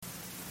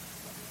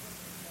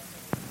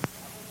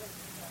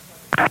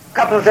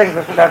Couple of things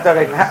before that.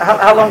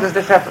 How long does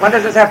this have? When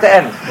does this have to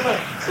end?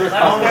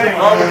 All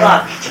the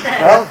clock.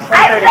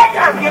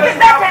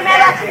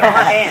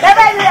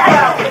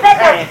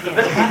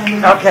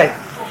 Okay.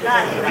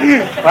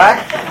 What?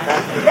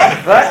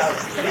 What?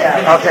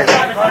 Okay.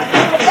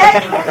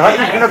 The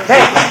husband's going to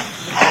take.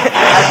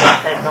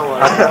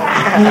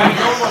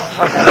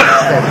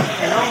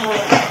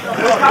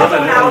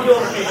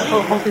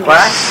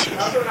 What?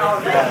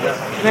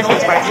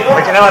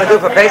 What you know how to do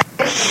for basic?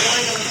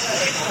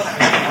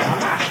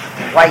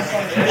 White.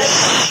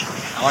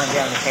 I want to be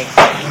on the tape.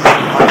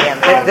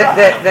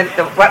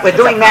 What we're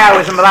doing now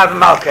is a Malav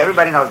Malka.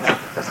 Everybody knows that.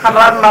 That's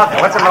Malav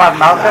Malka. What's a Malav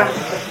Malka?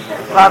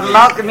 Malav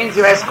Malka means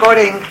you're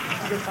escorting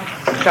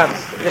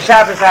the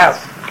Shabbos house.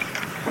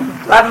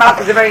 Malav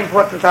Malka is a very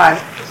important time.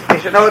 You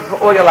should know it for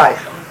all your life.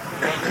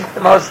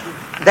 The most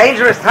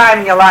dangerous time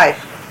in your life,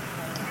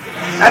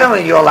 not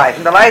only in your life,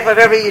 in the life of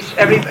every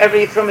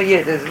from a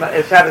year, is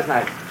Shabbos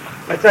night.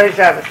 Motzei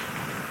Shabbos.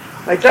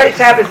 Motzei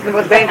Shabbos is the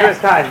most dangerous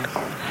time.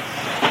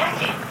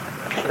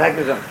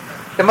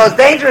 The most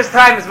dangerous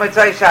time is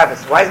Motzei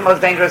Shabbos. Why is it the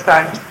most dangerous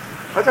time?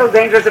 What's so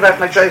dangerous about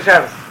Motzei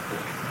Shabbos?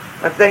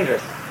 What's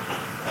dangerous?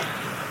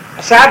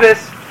 Shabbos,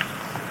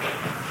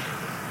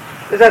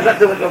 this has nothing to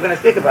do with what we're going to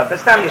speak about.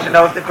 This time you should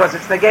know it because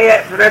it's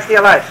Nageya for the rest of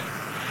your life.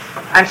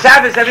 On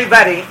Shabbos,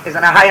 everybody is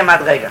on a higher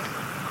madrega,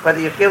 whether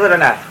you feel it or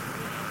not.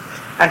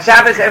 On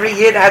Shabbos, every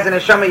Yid has an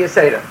Neshama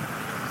Yeseda.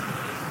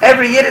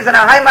 Every Yid is on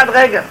a high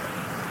madrega.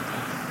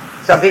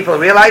 Some people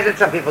realize it,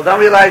 some people don't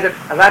realize it.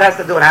 A lot has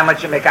to do with how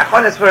much you make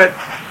achonis for it.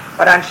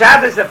 But on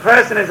Shabbos, a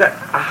person is a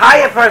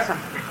higher person.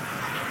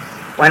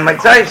 When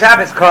Motzei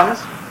Shabbos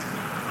comes,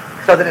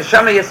 so the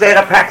Neshama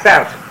Yesera packs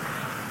out,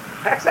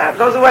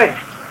 goes away.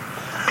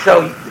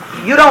 So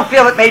you don't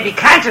feel it maybe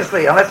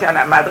consciously, unless you're on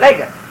a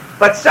madrega.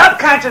 But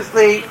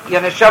subconsciously,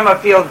 your neshama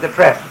feels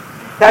depressed.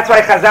 That's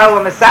why Chazal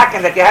were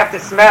misaken that you have to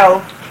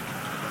smell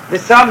the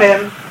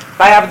samim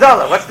by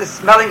Abdullah. What's the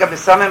smelling of the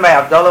samim by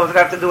Abdullah? What does it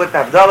have to do with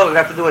Abdullah? What does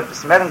it have to do with the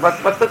smelling?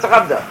 What's the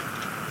tzarabda?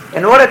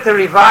 In order to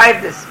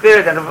revive the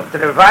spirit and to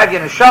revive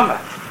your neshama,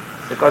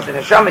 because the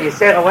neshama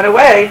Yisera went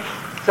away,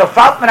 so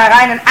falt man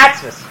rein in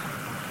atzvus.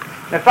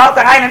 Man falt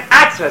rein in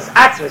atzvus.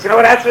 Atzvus. You know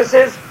what atzvus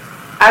is?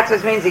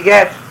 Atzvus means you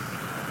get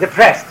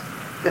depressed.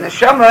 The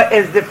neshama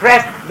is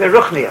depressed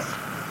beruchnius.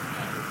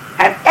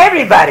 And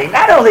everybody,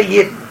 not only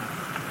Yidden,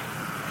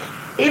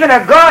 even a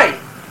goy,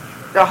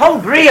 the whole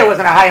bria was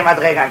in a high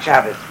madrega on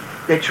Shabbos.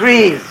 The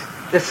trees,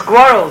 the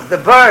squirrels, the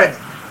birds,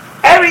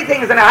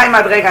 everything is in a high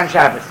madrega on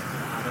Shabbos.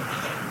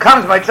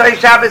 Comes Motzei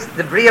Shabbos,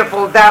 the bria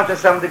falls down to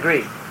some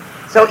degree.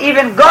 So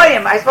even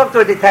goyim, I spoke to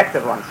a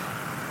detective once,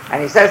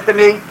 and he says to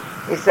me,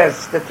 he says,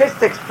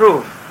 statistics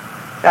prove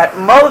that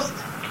most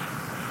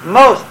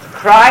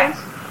crimes,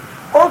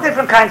 all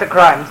different kinds of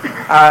crimes,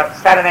 are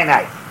Saturday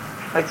night,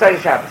 Motzei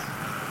Shabbos.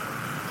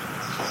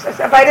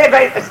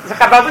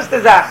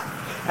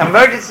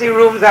 Emergency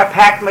rooms are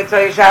packed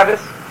Motzei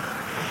Shabbos.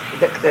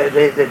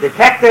 The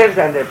detectives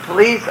and the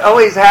police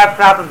always have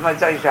problems with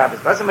Motzei Shabbos.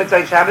 What's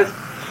Motzei Shabbos?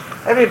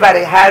 Everybody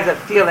has a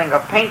feeling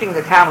of painting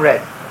the town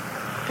red.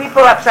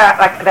 People upset,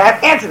 like they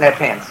have ants in their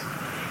pants.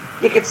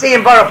 You can see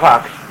in Borough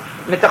Park,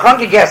 Mitachon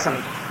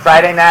gegessen,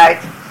 Friday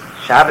night,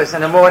 Shabbos in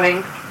the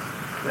morning,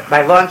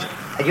 by lunch,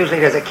 usually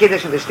there's a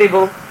kiddush in the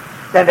shtibel,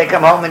 then they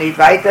come home and eat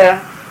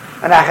weiter,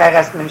 and nachher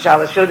essen in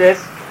Shalas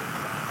Shudas.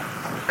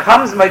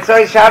 Comes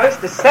Motzei Shabbos,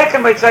 the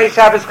second Motzei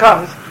Shabbos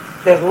comes,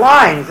 there's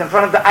lines in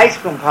front of the ice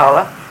cream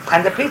parlor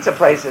and the pizza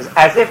places,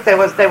 as if they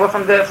were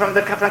from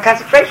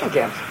concentration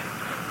camps.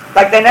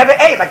 Like they never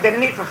ate, like they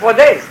didn't eat for 4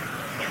 days.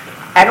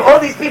 And all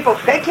these people,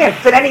 they can't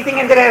fit anything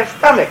into their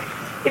stomach.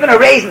 Even a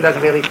raisin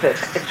doesn't really fit.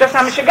 It's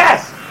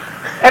justamishagas.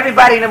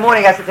 Everybody in the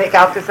morning has to take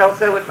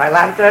Alka-Seltzer with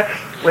Mylanta,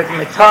 with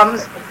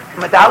Mitums,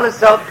 with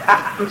Alisot,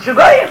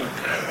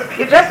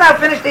 you just now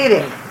finished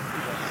eating.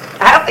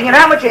 You know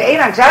how much you eat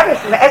on Shabbos?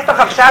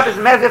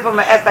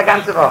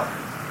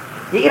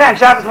 You eat on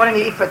Shabbos more than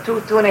you eat for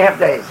two and a half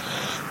days.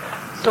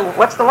 So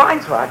what's the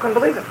lines for? I couldn't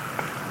believe it.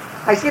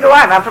 I see the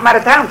line. I'm from out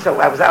of town, so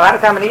I was out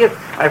of town many years.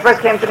 When I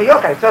first came to New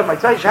York, I saw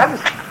Motzei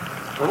Shabbos.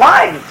 The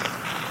lines.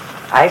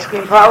 Ice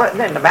cream parlor, and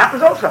then the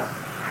mountains also.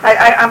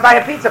 I'm by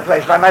a pizza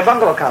place, by my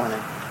bungalow colony.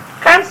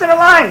 Constant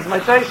lines,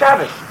 Motzei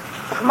Shabbos.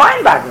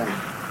 Mind-boggling.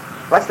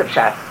 What's the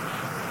pshat?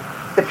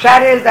 The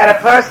pshat is that a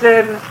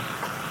person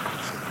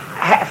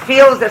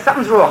feels that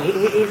something's wrong.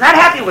 He's not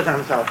happy with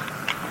himself.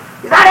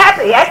 He's not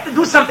happy. He has to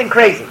do something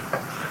crazy.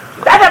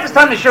 That happens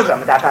to the sugar.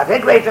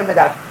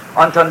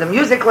 On the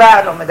music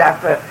loud, or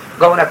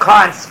go in a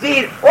car and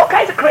speed. All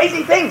kinds of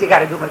crazy things you got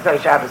to do Motzei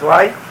Shabbos.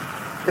 Why?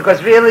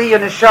 Because really your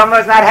neshama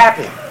is not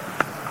happy.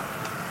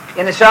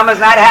 Your neshama is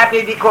not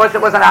happy because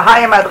it was on a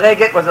higher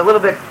madrega. It was a little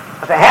bit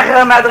of a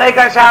hecher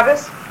madrega on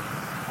Shabbos,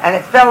 and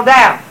it fell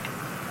down.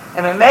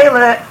 And in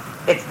Mela,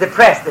 it's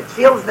depressed. It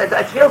feels that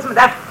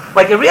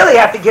what you really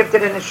have to give to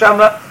the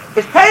neshama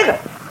is Torah.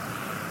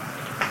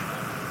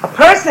 A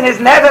person is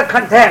never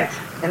content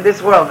in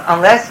this world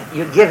unless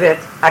you give it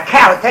a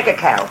cow. Take a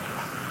cow.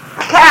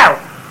 A cow.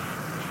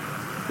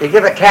 You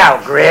give a cow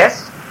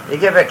grass, You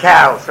give a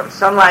cow some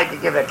sunlight, you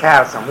give a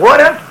cow some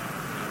water,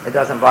 it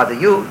doesn't bother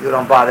you, you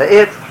don't bother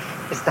it.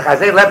 It's the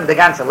chazay leben, the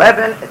ganze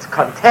leben, it's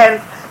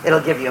content,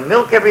 it'll give you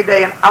milk every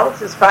day, and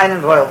alles is fine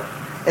and well.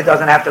 It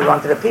doesn't have to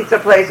run to the pizza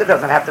place, it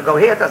doesn't have to go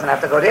here, it doesn't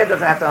have to go there, it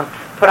doesn't have to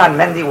put on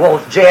Mendy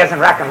Walls, jazz and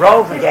rock and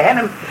roll and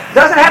Gehenim. It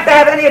doesn't have to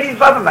have any of these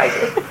bubble mice.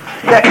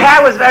 The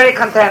cow is very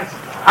content.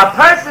 A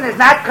person is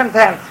not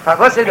content.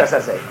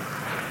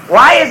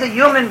 Why is a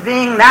human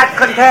being not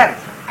content?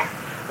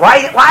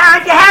 Why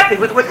aren't you happy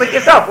with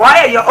yourself? Why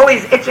are you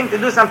always itching to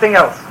do something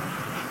else?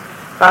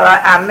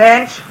 A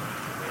mensch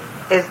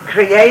is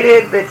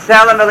created with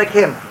Tzelem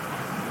Elokim.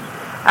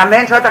 A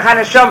mensch hat a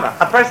neshama.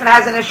 A person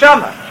has a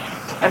neshama.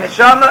 A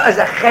neshama is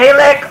a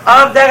chelek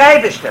of the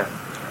Rebishter.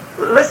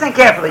 Listen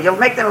carefully. You'll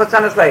make the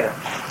Lutzanas later.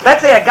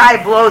 Let's say a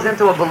guy blows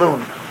into a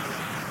balloon.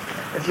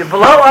 If you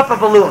blow up a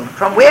balloon,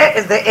 from where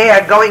is the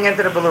air going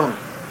into the balloon?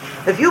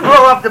 If you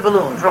blow up the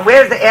balloon, from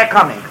where is the air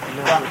coming?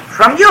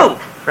 From you,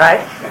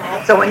 right?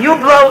 So when you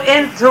blow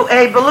into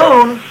a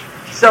balloon,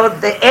 so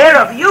the air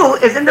of you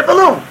is in the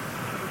balloon.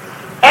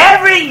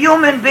 Every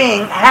human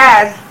being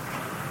has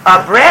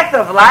a breath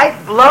of life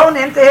blown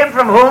into him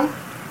from whom?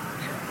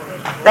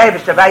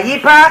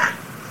 Vayipach,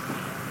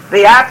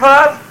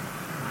 V'Yakov,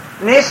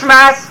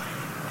 Nishmas,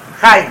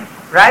 Chaim,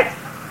 right?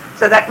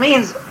 So that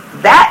means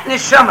that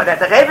neshama that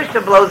the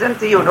Rebishter blows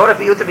into you in order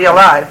for you to be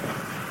alive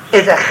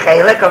is a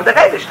chelek of the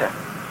Rebishter.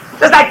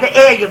 Just like the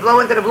air you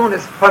blow into the balloon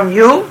is from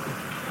you.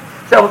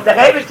 So if the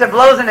Rebishter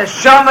blows a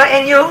neshama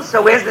in you,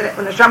 so where's the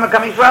neshama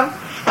coming from?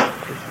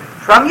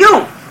 From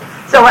you.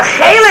 So a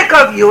chelek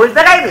of you is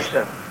the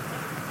Rebishter,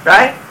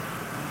 right?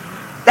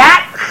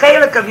 That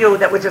chelek of you,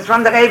 that which is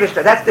from the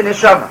Rebishter, that's the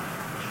neshama.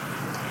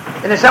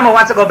 The neshama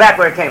wants to go back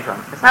where it came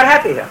from. It's not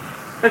happy here.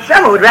 The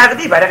neshama would rather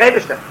be by the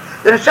Rebishter.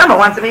 The neshama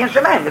wants to be in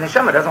Shemaim. The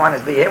neshama doesn't want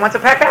to be here. It wants to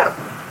pack out.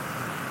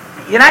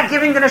 You're not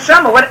giving the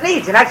neshama what it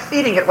needs. You're not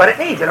feeding it what it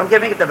needs. You're not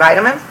giving it the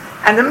vitamins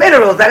and the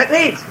minerals that it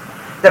needs.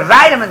 The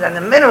vitamins and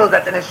the minerals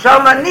that the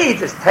neshama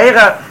needs is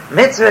Teira,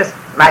 mitzvahs,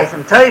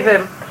 ma'asim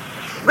tovim.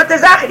 But the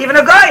zachet, even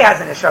a goy has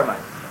a neshama.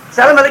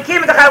 Tzelem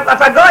Elokim of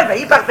a goy.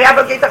 Vayipach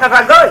b'yabok yitach of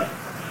a goy.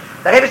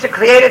 The Rebbe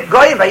created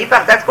goyim.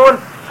 Vayipach, that's called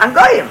an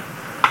goyim.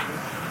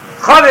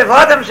 Chovev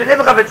Adam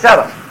shenivcha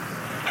b'tzelem.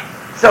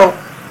 So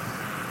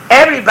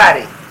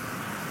everybody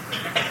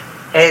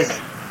is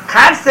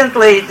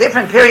constantly,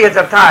 different periods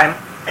of time,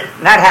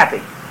 not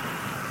happy.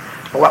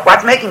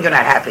 What's making you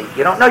not happy?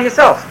 You don't know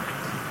yourself.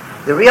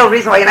 The real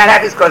reason why you're not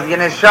happy is because your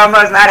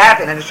neshama is not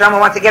happy. The neshama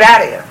wants to get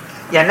out of here.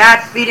 You're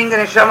not feeding the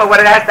neshama what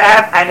it has to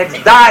have, and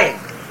it's dying.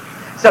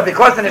 So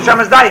because the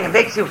neshama is dying, it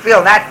makes you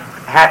feel not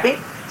happy.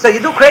 So you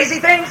do crazy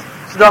things.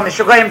 So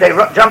they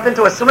jump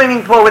into a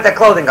swimming pool with their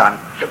clothing on.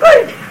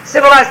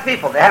 Civilized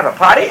people. They have a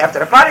party. After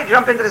the party,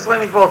 jump into the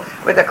swimming pool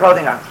with their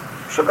clothing on.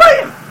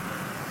 Shugayim.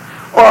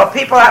 Or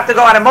people have to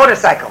go on a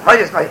motorcycle. I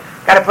just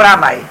got to put on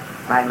my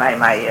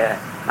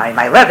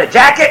leather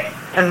jacket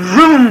and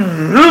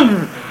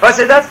vroom. What's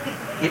it does?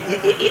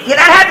 You're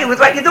not happy with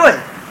what you're doing.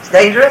 It's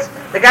dangerous.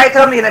 The guy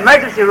told me in an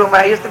emergency room when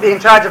I used to be in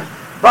charge of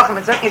Bacham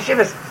and certain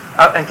yeshivas,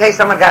 in case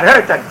someone got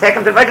hurt, I'd take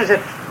them to emergency.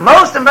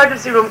 Most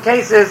emergency room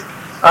cases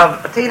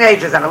of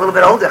teenagers and a little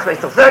bit older,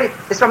 till 30,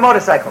 is from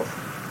motorcycles.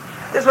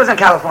 This was in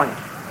California.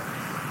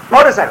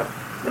 Motorcycles.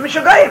 The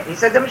Mishugayim. He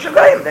said the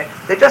Mishugayim.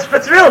 They're just for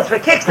thrills, for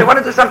kicks. They want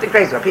to do something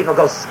crazy. Where people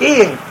go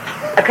skiing.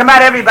 And come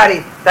out,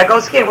 everybody that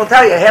goes skiing will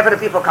tell you, half of the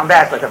people come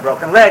back with a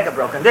broken leg, a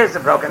broken this, a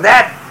broken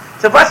that.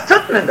 So what's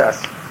Tutman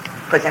does?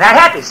 Because you're not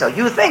happy. So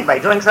you think by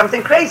doing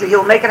something crazy,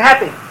 you'll make it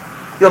happy.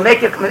 You'll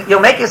make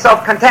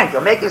yourself content.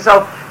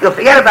 You'll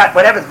forget about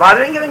whatever's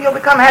bothering you and you'll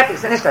become happy.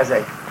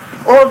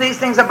 All these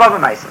things are bava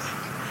meises.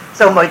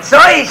 So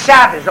Moitzoi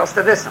Shabbos,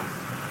 Ostavissam,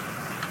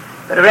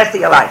 for the rest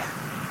of your life.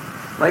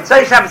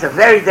 Moitzoi Shabbos is a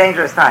very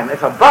dangerous time.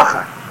 If a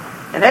bacher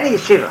in any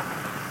yeshiva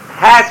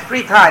has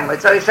free time,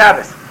 Moitzoi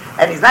Shabbos,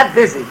 and he's not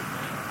busy,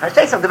 I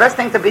say so. The best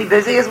thing to be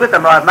busy is with the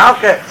Moab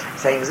Malka,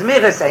 saying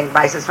Zmira, saying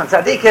Maises from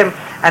Tzadikim,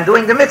 and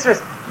doing the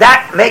mitzvahs.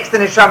 That makes the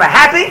neshama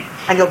happy,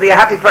 and you'll be a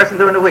happy person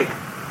during the week.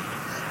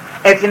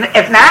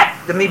 If not,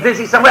 then be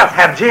busy somewhere else.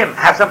 Have gym,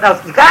 have something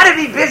else. You got to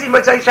be busy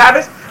Moitzoi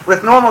Shabbos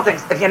with normal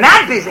things. If you're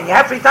not busy and you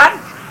have free time,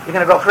 you're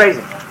going to go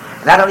crazy.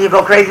 Not only you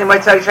go crazy in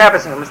Moitzoi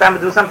Shabbos, and you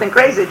must do something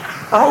crazy,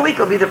 the whole week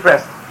will be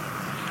depressed.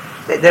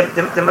 The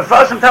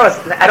Mefarshim tell us,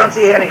 I don't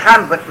see any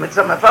Cham, but the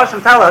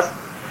Mefarshim tell us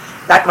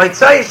that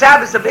Moitzoi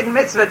Shabbos is a big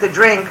mitzvah to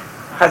drink.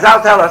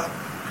 Chazal tell us,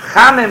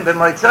 Chamim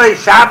b'Moitzoi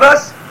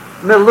Shabbos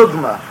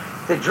melugma.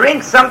 To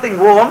drink something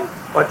warm,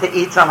 or to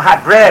eat some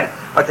hot bread,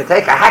 or to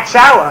take a hot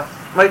shower,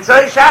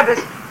 Moitzoi Shabbos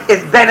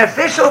is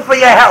beneficial for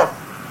your health.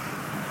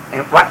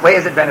 In what way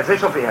is it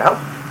beneficial for your health?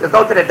 You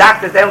go to the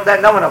doctors,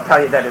 no one will tell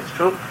you that it's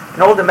true.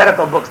 In all the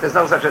medical books, there's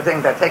no such a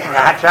thing that taking a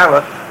hot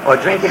shower, or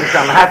drinking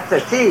some hot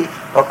tea,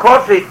 or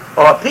coffee,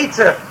 or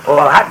pizza, or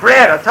hot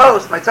bread, or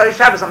toast, Moitzoi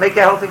Shabbos will make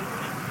you healthy.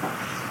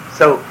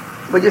 So,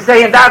 what you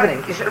say in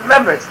davening, you should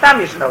remember, it's time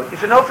you should know. You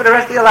should know for the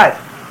rest of your life.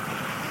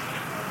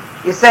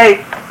 You say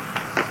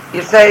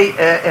in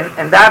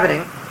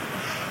davening,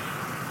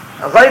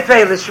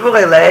 Roifei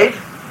l'shvurei leiv,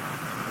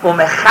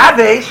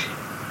 ומחבש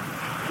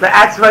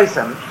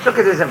לעצמויסם.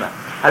 שוקת הזימה.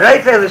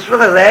 הרייפה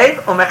לשבול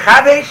הלב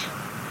ומחבש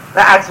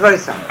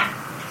לעצמויסם.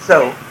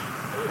 So,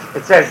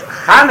 it says,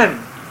 Chamim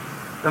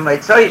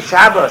v'motzoi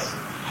Shabbos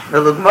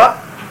melugma.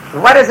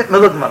 What is it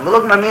melugma?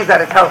 Melugma means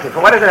that it's healthy. For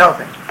what is it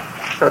healthy?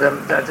 So the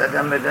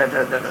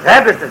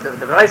Rebbe,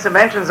 the Reise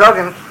mentions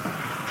Zogen,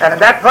 and in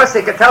that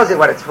pasuk it tells you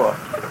what it's for.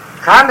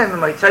 Chamim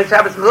v'motzoi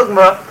Shabbos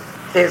melugma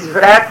is for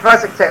that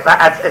pasuk.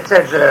 It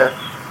says,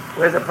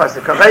 where's the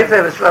pasuk?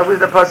 Where's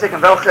the pasuk?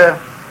 In welche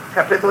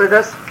kapitel is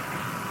this?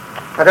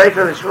 Harayfe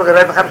l'shvul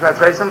halev v'chabesh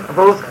la'atzvaysim.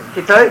 Both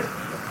kitov.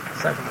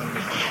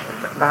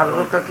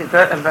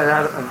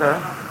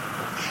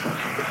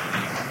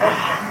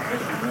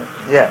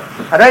 Yeah.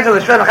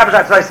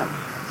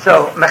 So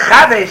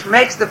Mechabesh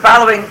makes the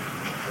following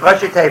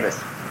Rashi Tevis.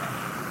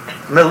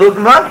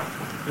 Melugma,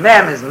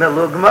 Mem is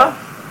Melugma,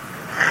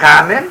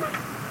 Chamim,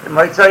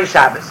 Moitzoi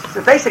Shabbos.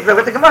 So basically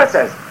what the Gemara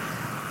says.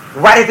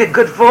 What is it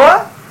good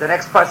for? The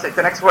next pasuk,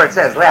 the next word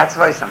says,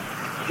 Le'atzvoisam.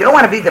 If you don't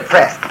want to be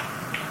depressed,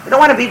 if you don't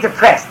want to be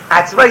depressed,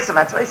 Atzvoisam,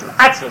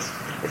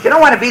 if you don't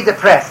want to be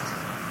depressed,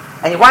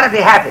 and you want to be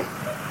happy,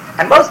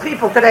 and most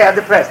people today are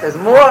depressed. There's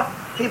more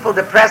people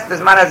depressed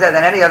this Manazeh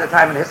than any other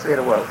time in the history of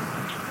the world.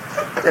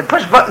 The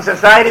push button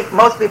society,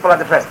 most people are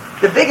depressed.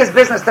 The biggest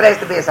business today is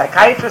to be a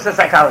psychiatrist or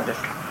psychologist.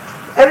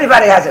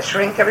 Everybody has a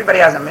shrink, everybody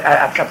has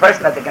a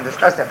person that they can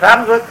discuss their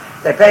problems with.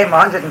 They pay him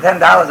 $110,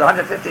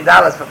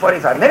 $150 for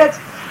 45 minutes.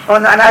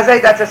 And I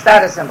say that's a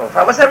status symbol.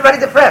 What's everybody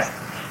depressed?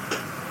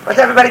 What's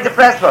everybody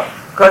depressed for?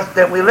 Because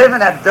we live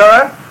in a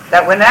door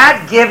that we're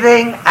not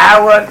giving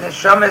our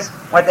neshamas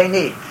what they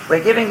need.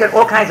 We're giving it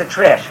all kinds of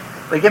trash.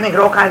 We're giving it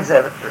all kinds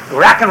of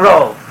rock and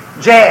roll,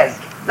 jazz.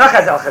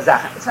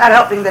 It's not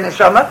helping the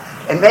neshama.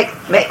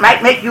 It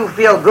might make you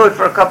feel good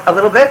for a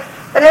little bit,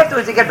 and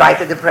afterwards you get right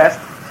to depressed.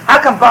 How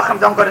come Bacham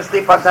don't go to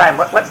sleep on time?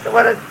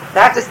 They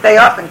have to stay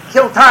up and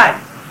kill time.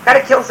 Got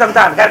to kill some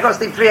time. Got to go to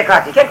sleep 3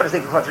 o'clock. You can't go to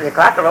sleep before 3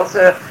 o'clock, or else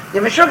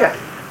you're mishuga.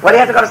 What do you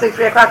have to go to sleep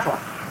 3 o'clock for?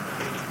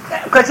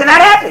 Because you're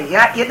not happy.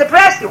 You're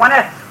depressed. You want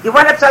to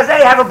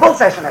have a bull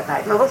session at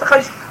night.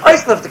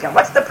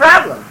 What's the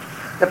problem?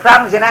 The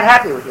problem is you're not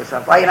happy with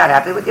yourself. Why are you not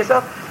happy with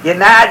yourself? You're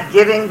not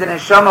giving the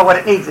neshama what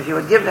it needs. If you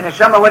would give the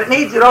neshama what it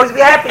needs, you'd always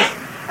be happy.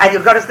 And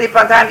you'd go to sleep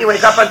on time, you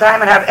wake up on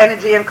time, and have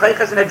energy and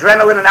koiches and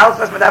adrenaline and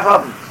alphas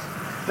medavovim.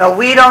 No,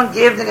 we don't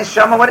give the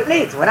neshama what it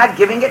needs. We're not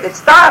giving it. It's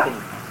starving.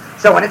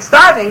 So when it's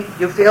starving,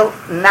 you feel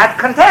not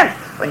content.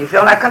 When you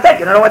feel not content,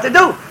 you don't know what to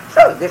do.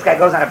 So this guy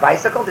goes on a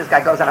bicycle, this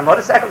guy goes on a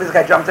motorcycle, this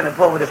guy jumps in the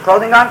pool with his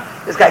clothing on,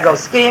 this guy goes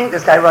skiing,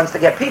 this guy runs to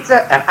get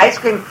pizza and ice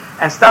cream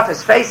and stuff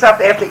his face up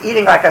after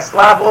eating like a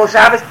Slav all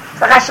Shabbos.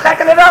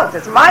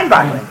 It's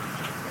mind-boggling.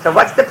 So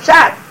what's the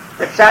pshat?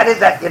 The pshat is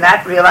that you're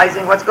not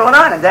realizing what's going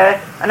on, and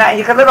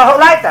you can live a whole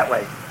life that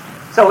way.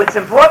 So it's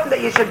important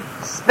that you should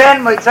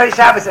spend Motzei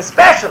Shabbos,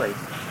 especially.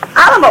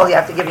 Alamol, you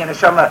have to give your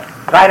neshama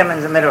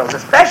vitamins and minerals,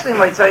 especially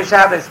Motzei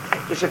Shabbos.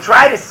 You should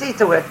try to see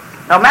to it.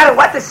 No matter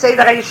what the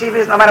Seder HaYeshiva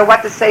is, no matter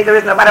what the Seder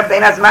is, no matter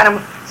Bein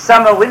HaZmanim,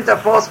 summer, winter,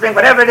 fall, spring,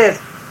 whatever it is,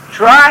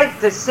 try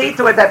to see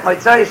to it that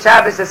Motzei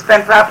Shabbos is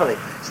spent properly.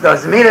 So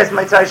those midas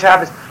Motzei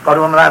Shabbos, go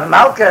to a Malav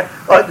Malka,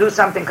 or do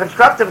something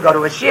constructive, go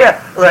to a Shir,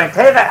 learn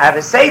Teva, have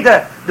a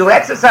Seder, do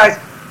exercise.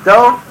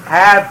 Don't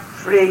have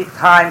free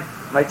time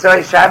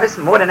Motzei Shabbos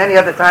more than any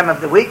other time of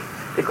the week,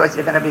 because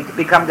you're going to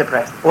become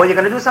depressed. Or you're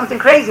going to do something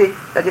crazy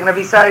that you're going to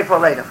be sorry for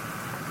later.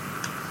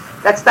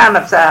 That's time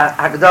of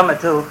Hagdama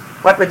to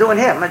what we're doing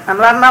here. I'm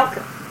Lav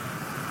Malka.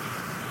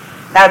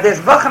 Now there's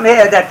Bacham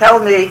here that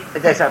told me,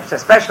 there's a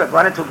special,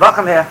 1 or 2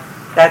 Bacham here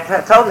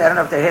that told me, I don't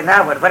know if they're here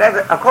now, but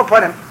whatever, I'll call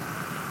upon him.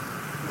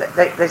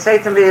 They say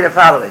to me the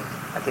following.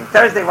 I think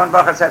Thursday one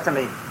Bacham said to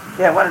me,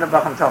 one of the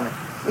Bacham told me.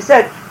 He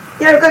said,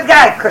 you're a good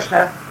guy,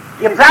 Kushner.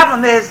 Your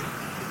problem is,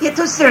 you're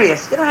too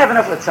serious. You don't have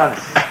enough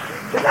litzonis.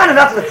 There's not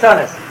enough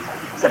litzonis.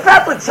 It's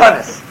about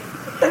litzonis.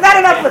 There's not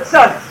enough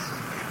litzonis.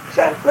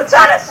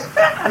 Litzonis.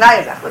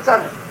 Anayazach,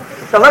 litzonis.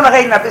 So let me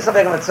read a bisschen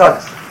wegen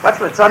litzonis. What's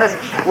litzonis?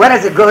 When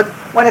is it good?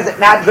 When is it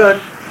not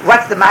good?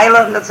 What's the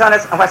mila of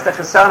litzonis? And what's the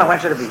chesron? And when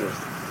should it be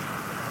used?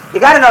 You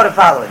got to know the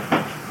following.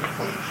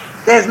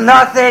 There's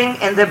nothing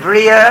in the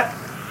Bria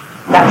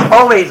that's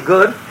always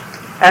good,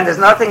 and there's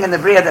nothing in the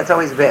Bria that's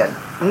always bad.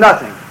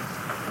 Nothing.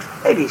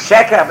 Maybe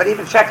sheker, but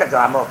even sheker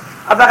damo.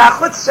 Aber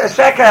achutz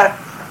sheker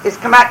is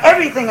come out.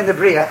 Everything in the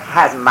Bria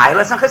has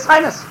milas and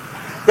chesronos.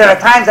 There are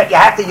times that you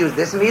have to use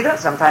this meter.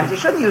 Sometimes you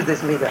shouldn't use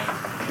this meter.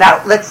 Now,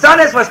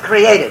 litzonis was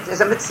created. There's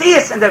a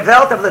mitzias in the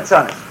belt of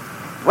litzonis.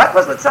 What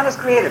was litzonis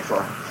created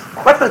for?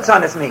 What's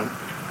litzonis mean?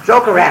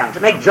 Joke around, to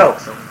make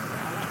jokes.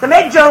 To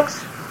make jokes.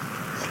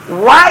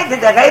 Why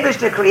did the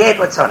Rebishter create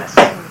litzonis?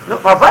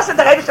 Was did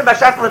the Rebishter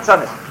bashaf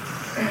litzonis?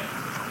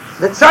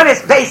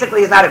 Litzonis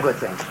basically is not a good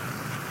thing.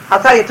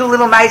 I'll tell you 2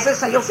 little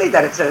mices, and you'll see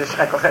that it's a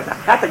shrekel.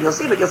 Not that you'll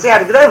see, but you'll see how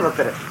the Gedolim looked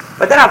at it.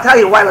 But then I'll tell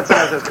you why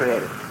litzonis was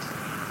created.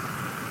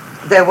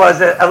 There was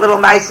a little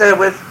mice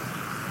with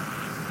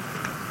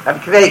Rabbi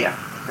Kvega.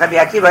 Rabbi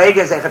Akiva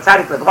Eger is a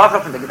chatzadik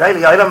lebrocha from the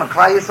Gedolei Yolam and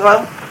Klal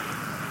Yisrael.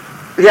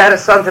 He had a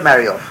son to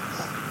marry off.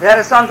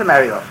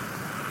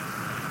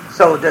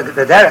 So the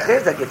derech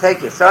is that you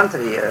take your son to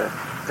the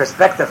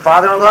prospective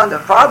father-in-law, and the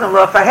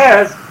father-in-law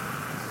forhears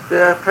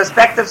the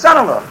prospective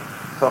son-in-law.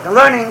 Talking,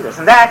 learning, this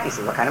and that. You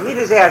see what kind of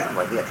meters he has, and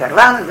what be a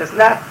and this and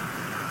that.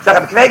 So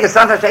Rabbi Kvege's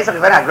son, Rabbi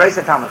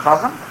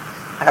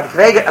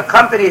Kvege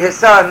accompanied his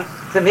son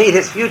to meet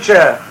his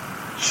future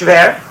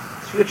shver,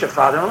 his future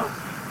father-in-law,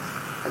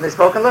 and they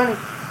spoke in learning.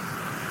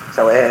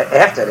 So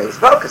after they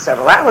spoke,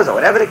 several hours or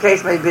whatever the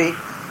case may be,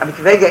 Rabbi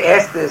Kvege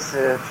asked this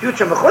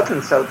future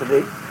mechutin, so to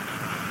be,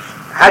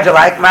 how'd you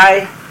like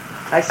my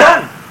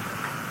son?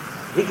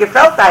 Wie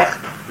gefällt euch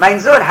mein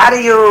Sohn? How do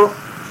you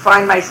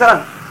find my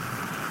son?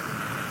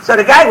 So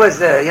the guy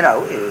was,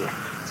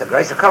 it's a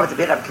great cover to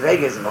be Rabbi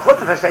Kvege is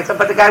mechutin,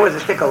 but the guy was a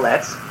shtickle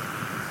letz.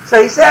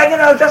 So he said,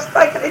 just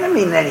like, it didn't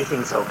mean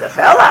anything so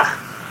gefellach.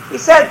 He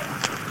said,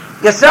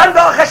 your son,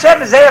 Baruch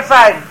Hashem, is very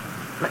fine.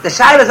 The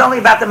shaila is only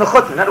about the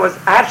mechutin. In other words,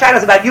 I have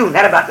shailas about you,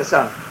 not about the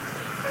son.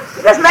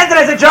 He just meant it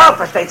as a joke.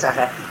 Versteht sich?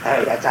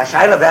 That's a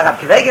shaila about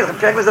Rabbi Kvege. Rabbi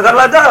Kvege was the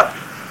Gadol Hador.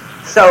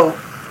 So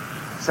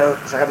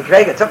Rabbi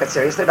Kvege took it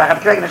seriously. But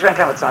Rabbi Kvege Nishran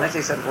came with son.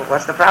 He said, well,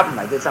 what's the problem?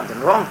 I did something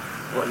wrong.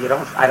 Well,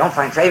 I don't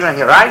find favor in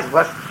your eyes.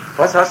 What's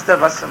willst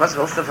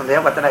du from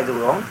there? What did I do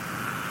wrong?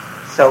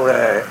 So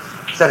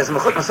this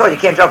mechutin, so you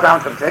can't joke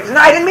around with him.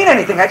 No, I didn't mean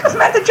anything. I just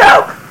meant a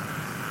joke.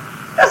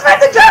 I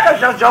was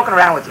just joking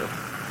around with you.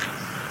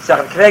 So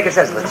Rabbi Kvege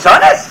says,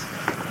 Litzonis?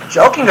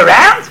 Joking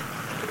around?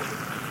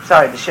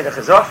 Sorry, the shidduch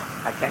is off.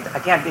 I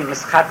can't be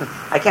mischatten.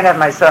 I can't have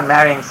my son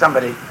marrying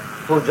somebody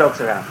who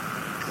jokes around.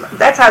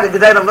 That's how the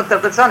Gedolim looked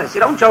at Litzonis. You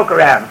don't joke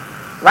around.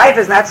 Life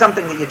is not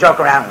something that you joke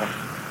around with.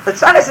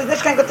 Litzonis is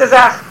nicht kein gute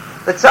Zach.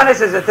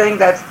 Litzonis is a thing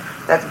that's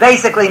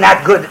basically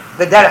not good,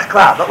 the derech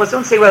klal. But we'll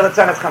soon see where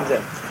Litzonis comes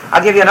in.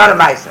 I'll give you another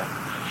meiser.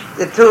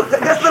 This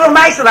little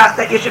meiser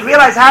that you should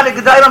realize how the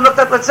Gedolim looked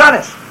at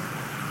Litzonis.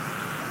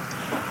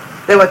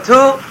 There were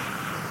two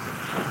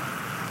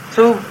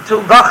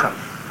bachim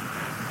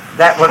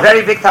that were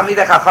very big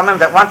Talmidei Chachamim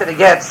that wanted to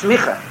get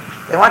smicha.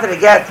 They wanted to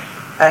get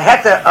a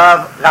heta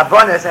of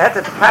Rabbonis, a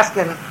heta to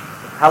paskin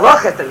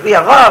halochet, to be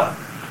a rav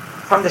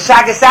from the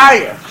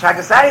Shagasariya.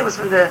 Shagasariya was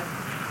from the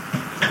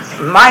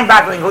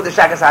mind-boggling who the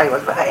Shagasariya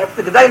was. But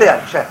the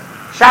Gedolim,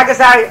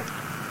 Shagasariya.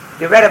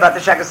 You read about the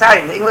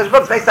Shagasariya in the English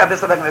books based on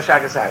this like the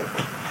Shagasariya.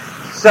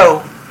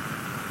 So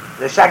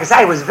the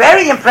Shagasariya was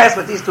very impressed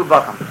with these two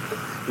bachim.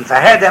 If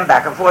I heard them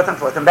back and forth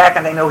and back,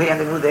 and they knew here and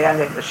they knew there, and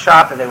they were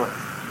sharp and they were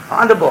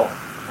on the ball.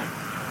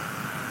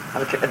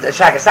 And the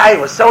Shagasai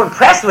was so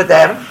impressed with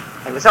them,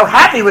 he was so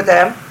happy with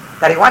them,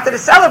 that he wanted to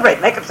celebrate,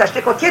 make up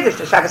Sashtikol Kiddush.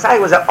 The Shagasai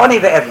was an Oni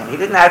ve'Evyan. He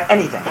didn't have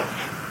anything.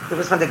 He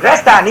was from the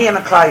Gresta Aniyim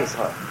and Klal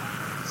Yisrael.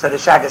 So the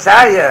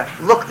Shagasai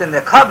looked in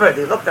the cupboard,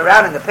 he looked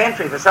around in the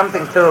pantry for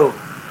something to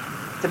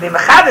be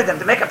mechavid them,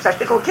 to make up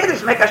Sashtikol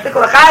Kiddush, make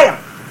Sashtikol Achayim.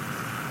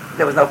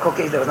 There was no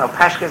cookies, there was no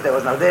pashkas, there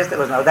was no this, there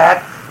was no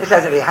that. This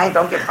has a behind,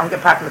 don't get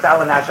packed with all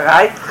the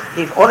nasharai.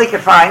 All he could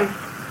find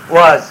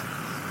was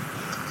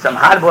some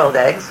hard-boiled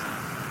eggs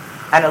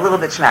and a little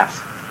bit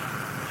schnapps.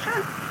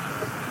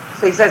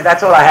 So he says,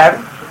 that's all I have.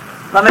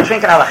 Let me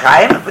drink an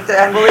alachayim,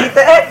 and we'll eat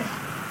the egg.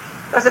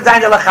 That's the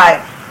time of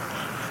alachayim.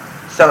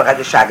 So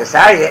the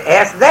Shagasari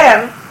asked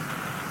them,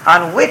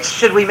 on which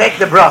should we make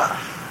the bracha?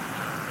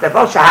 They're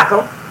both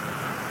shahakal,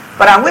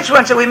 but on which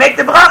one should we make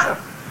the bracha?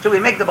 Should we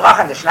make the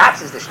bracha on the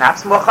schnapps? Is the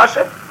schnapps more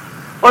choshev?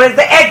 Or is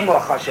the egg more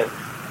choshev?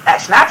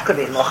 Schnapps could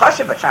be more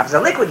choshev, but schnapps is a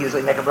liquid.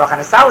 Usually make a bracha on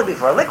a salad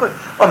before a liquid.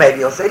 Or maybe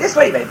you'll say this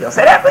way, maybe you'll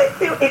say that way.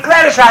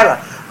 Iklar shayla.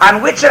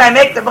 On which should I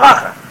make the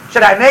bracha?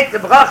 Should I make the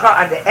bracha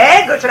on the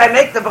egg, or should I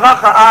make the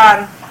bracha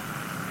on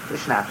the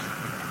schnapps?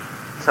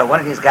 So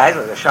one of these guys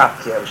was a sharp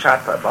for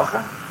a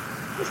bracha.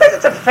 He says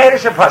it's a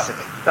fetish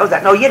pasuk. Those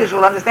that know Yiddish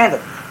will understand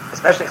it,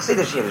 especially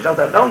Chassidish Yiddish. Those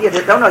that don't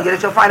know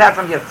Yiddish, you'll find out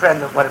from your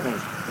friend what it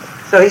means.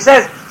 So he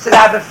says, I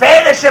have a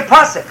fetish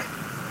pasuk.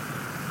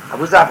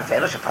 Who's that? A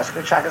fetish pasuk?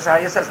 The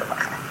Shagasari says, "Ich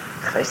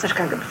weiß nicht,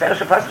 kein fetish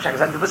pasuk."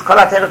 Shagasari, du bist kol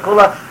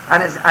kula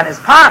on his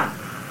palm.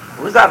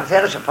 Who's that? A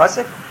fetish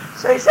pasuk?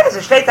 So he says,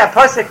 it steht that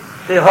pasuk,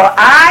 the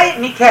ho'ai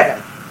mikedem.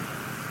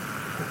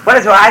 What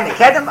is ho'ai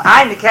mikedem?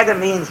 Ho'ai mikedem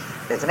means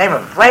it's the name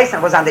of a place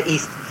and it was on the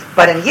east.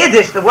 But in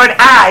Yiddish, the word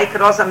I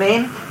could also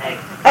mean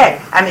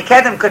egg. And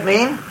mikedem could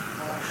mean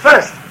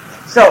first.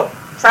 So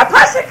a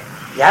pasuk.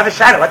 You have a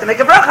shadow. What to make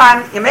a bracha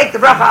on? You make the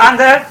bracha on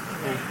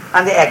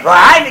the egg. Well,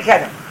 I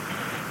mikedem.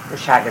 The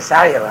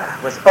Shagasari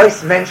was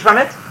ois mensch from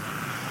it,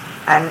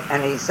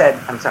 and he said,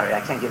 "I'm sorry,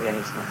 I can't give you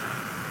any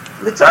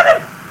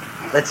litzonim,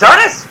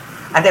 litzonis,"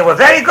 and they were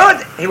very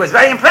good. He was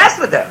very impressed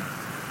with them.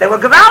 They were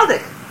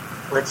gewaldig.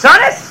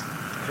 Litzonis,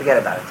 forget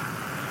about it.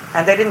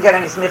 And they didn't get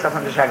any smicha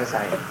from the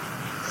Shagasari.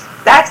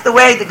 That's the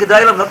way the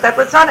Gedolim looked at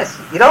litzonis.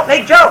 You don't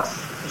make jokes.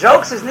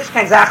 Jokes is nicht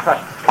kein Sachfach.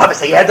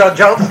 Obviously, you don't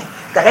jokes.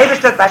 Der Rebbe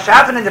steht bei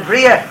Schafen in der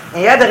Brie,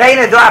 in jeder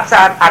Reine du hast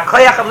a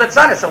koyach of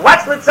Litzonis. So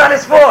what's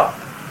Litzonis for?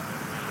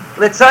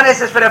 Litzonis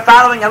is for the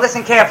following, and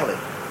listen carefully.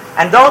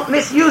 And don't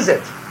misuse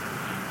it.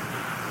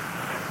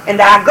 In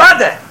the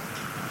Haggadah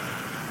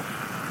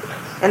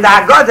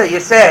you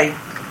say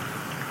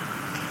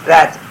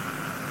that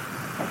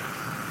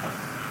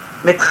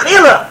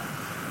Mitchila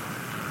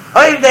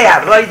In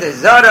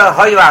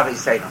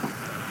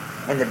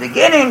the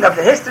beginning of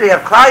the history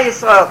of Klal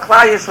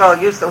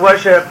Yisrael used to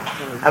worship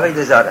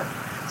Avodah Zarah.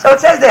 So it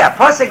says there,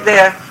 Posik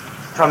there,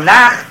 from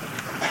Nach,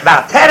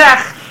 Bar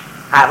Terach,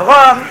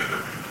 Avram,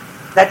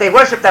 that they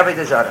worshipped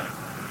Avodah Zarah.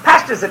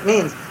 Pashtus it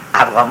means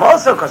Avram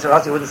also, because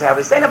else you wouldn't say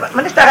Avodah Zarah, but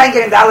man nicht da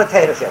reingehen in the alle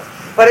Teres yet.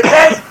 But it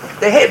says,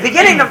 the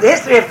beginning of the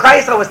history of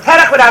Klal Yisrael was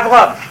Terach with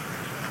Avram.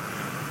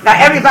 Now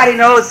everybody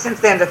knows since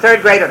then, the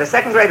third grade, or the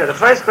second grade, or the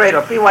first grade,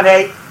 or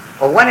P1A,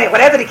 or 1A,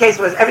 whatever the case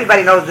was,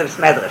 everybody knows the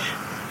Medrash.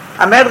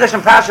 A Medrash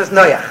and Parshas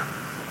Noach.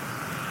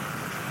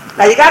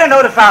 Now you got to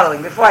know the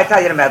following before I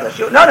tell you the Medrash.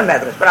 You know the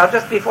Medrash, but I'll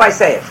just, before I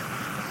say it.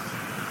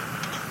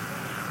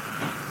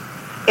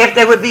 If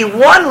there would be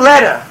one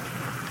letter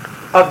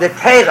of the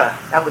Torah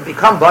that would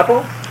become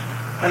bottle,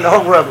 then the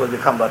whole world would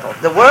become bottle.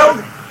 The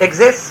world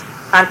exists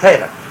on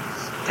Torah.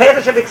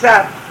 Torah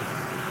Shebiksav.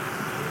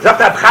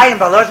 Dr. Abchaim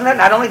Balozhner,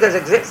 not only does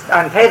it exist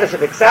on Torah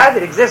Shebiksav,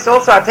 it exists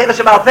also on Torah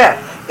Shebal Peh.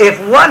 If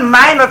one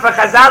mimer for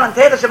Chazal and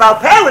Torah Shebal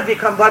Peh would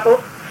become bottle,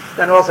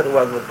 then also the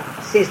world would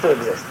cease to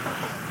exist.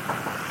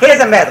 Here's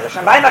a Medrash,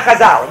 a Maimar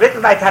Chazal,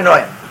 written by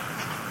Tanoim.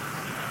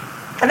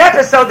 An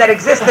episode that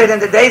existed in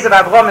the days of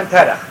Avram and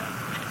Terach.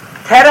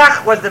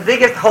 Terach was the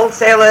biggest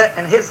wholesaler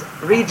in his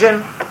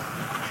region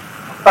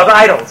of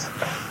idols.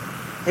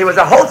 He was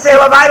a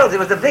wholesaler of idols. He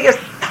was the biggest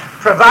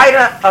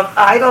provider of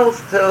idols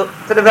to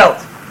the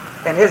Welt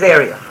in his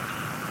area.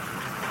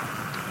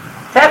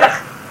 Terach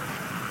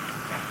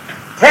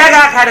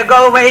had to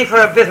go away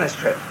for a business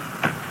trip.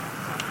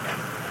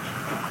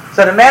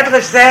 So the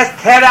Medrash says,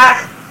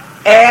 Terach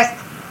asked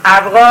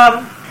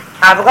Avram,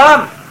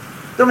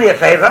 do me a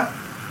favor,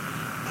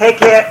 take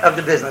care of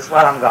the business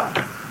while I'm gone.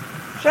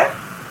 Sure.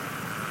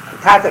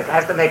 Tatik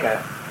has to make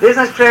a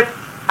business trip.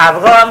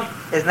 Avram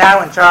is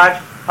now in charge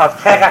of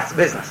Terach's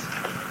business.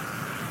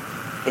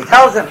 He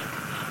tells him,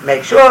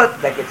 make sure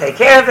that you take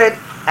care of it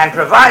and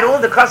provide all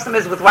the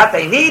customers with what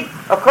they need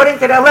according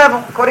to their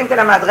level, according to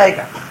their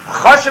madrega. A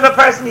choshev a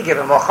person, you give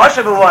him a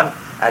choshev a one.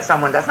 As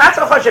someone that's not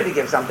so choshev, you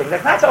give something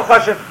that's not so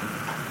choshev.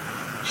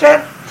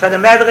 Sure. So the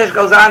Medrash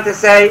goes on to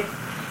say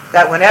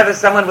that whenever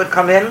someone would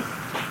come in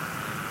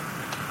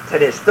to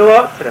the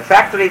store, to the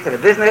factory, to the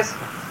business,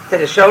 to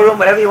the showroom,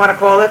 whatever you want to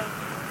call it,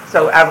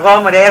 so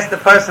Avram would ask the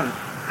person,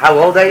 how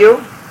old are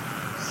you?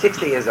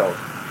 60 years old.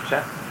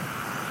 Sure.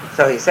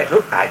 So he said,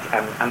 look,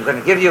 I'm going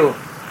to give you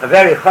a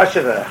very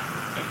choshev,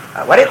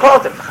 what do you call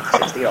it? A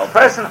 60-year-old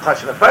person, a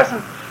choshev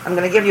person. I'm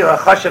going to give you a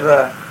choshev,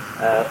 a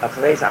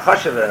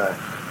choshev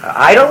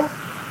idol,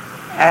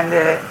 and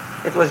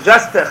it was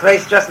just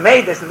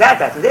made this and that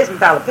and this,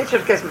 metal picture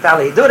of kiss, metal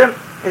hidurim,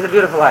 is a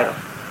beautiful idol.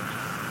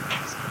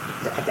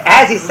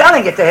 As he's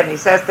selling it to him, he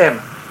says to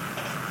him,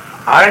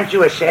 aren't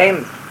you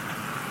ashamed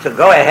to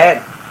go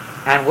ahead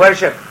and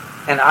worship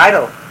an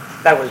idol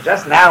that was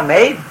just now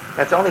made,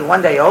 that's only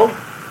 1 day old?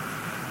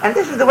 And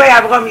this is the way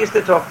Avram used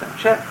to talk to him.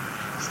 Sure.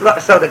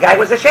 So the guy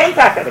was ashamed of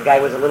that. The guy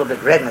was a little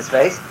bit red in his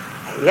face.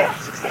 Yeah,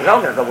 60 years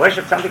old, going to go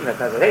worship something that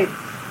doesn't eat.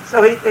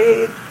 So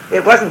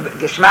it wasn't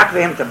geschmack for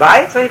him to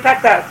buy it, so he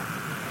packed out.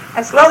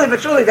 And slowly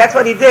but surely, that's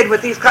what he did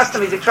with these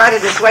customers. He tried to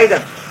dissuade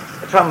them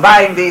from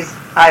buying these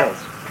idols.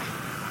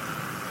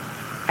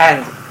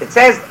 And it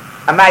says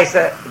a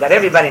Maisa that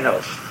everybody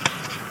knows.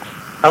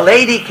 A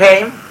lady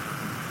came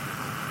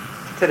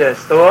to the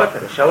store, to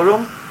the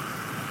showroom,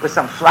 with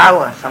some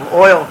flour, some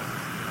oil.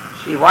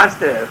 She wants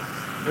to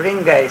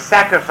bring a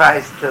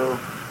sacrifice to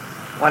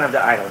one of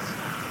the idols.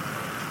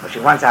 Or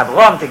she wants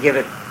Avram to give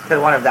it to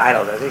one of the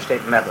idols, as he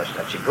stated in Medrash,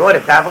 that she brought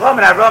it to Avram,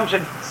 and Avram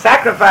should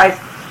sacrifice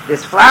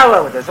this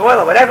flour with this oil,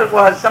 or whatever it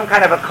was, some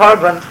kind of a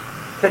korban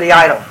to the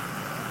idol.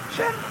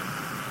 Sure.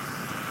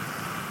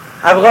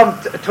 Avram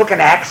took an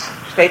axe,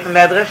 stated in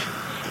Medrash.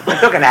 He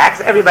took an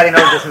axe, everybody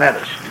knows this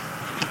Medrash.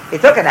 He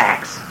took an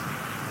axe,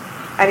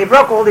 and he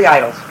broke all the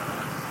idols.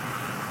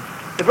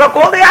 He broke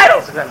all the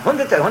idols.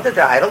 Hundred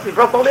idols. He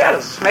broke all the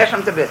idols, smashed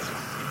them to bits.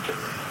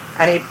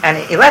 And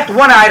he left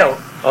one idol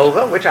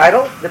over. Which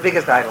idol? The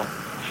biggest idol.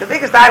 The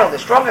biggest idol, the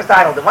strongest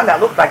idol, the one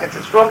that looked like it's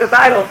the strongest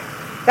idol.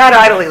 That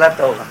idol he left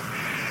over.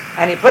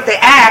 And he put the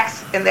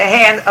axe in the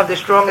hand of the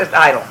strongest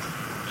idol.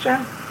 Sure.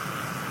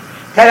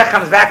 Terach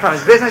comes back from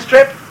his business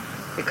trip.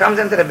 He comes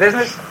into the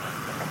business.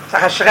 It's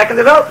like a shrek in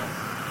the boat.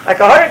 Like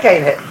a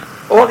hurricane hit.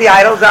 All the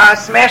idols are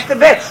smashed to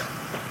bits.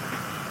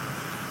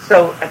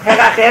 So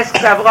Terach asks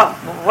Avram,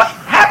 what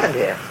happened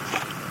here?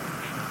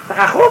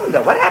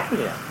 What happened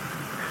here?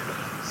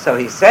 So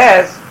he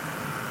says,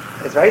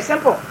 it's very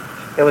simple.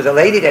 There was a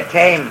lady that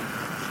came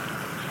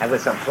and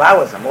with some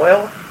flour, some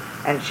oil,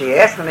 and she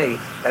asked me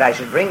that I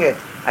should bring it,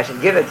 I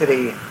should give it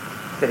to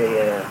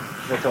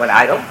an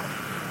idol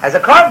as a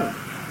korban.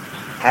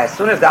 As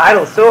soon as the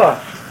idol saw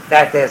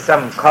that there's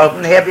some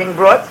korban here being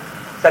brought,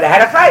 so they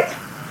had a fight.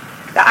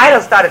 The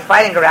idols started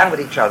fighting around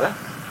with each other,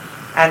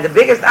 and the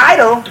biggest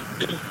idol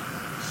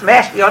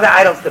smashed the other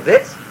idols to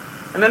bits,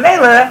 and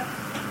Memela,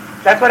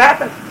 that's what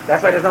happened.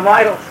 That's why there's no more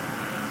idols.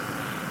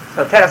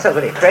 So Terach says,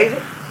 what are you,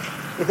 crazy?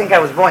 You think I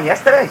was born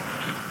yesterday?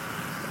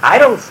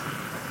 Idols,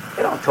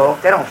 they don't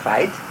talk, they don't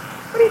fight.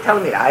 What are you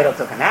telling me? The idol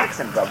took an axe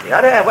and broke the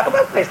other?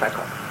 What place I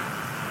call?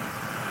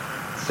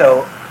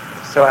 So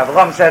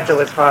Avram said to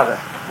his father,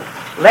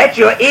 let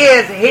your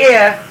ears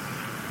hear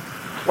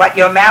what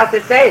your mouth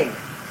is saying.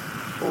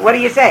 What are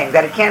you saying?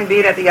 That it can't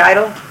be that the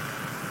idol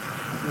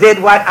did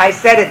what I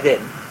said it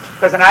did?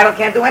 Because an idol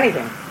can't do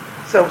anything.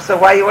 So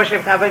why are you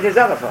worshiping Avodah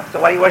Zarah for?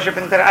 So why are you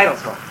worshiping the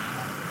idols for?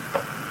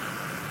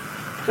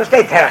 So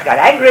Terach got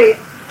angry,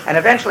 and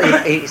eventually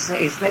he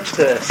snitched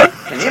to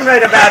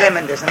Nimrod about him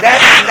and this and that,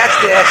 and that's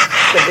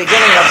the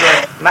beginning of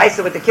the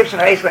Maisa with the Kibshen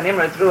Reish when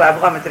Nimrod threw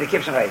Avram into the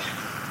Kibshen Reish.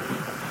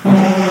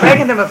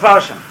 Breaking the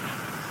Mefarshim.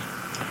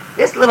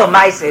 This little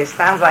Maisa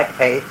sounds like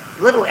a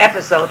little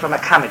episode from a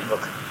comic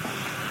book.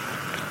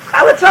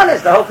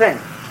 Chalatonis, the whole thing.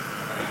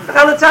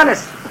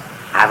 Chalatonis.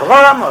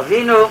 Avram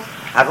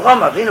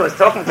Avinu was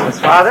talking to his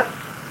father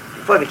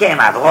before he became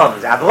Avram. It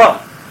was Avram.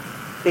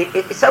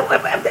 It's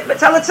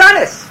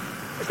Chalatonis.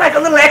 It's like a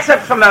little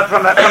excerpt from a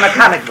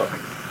comic book.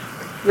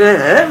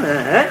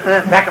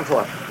 Back and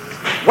forth.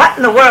 What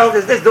in the world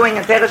is this doing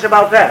in Teresh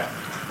Shabbat Peh?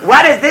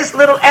 What is this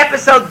little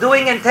episode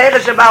doing in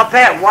Teresh Shabbat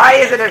Peh? Why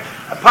is it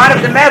a part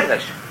of the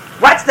Medrash?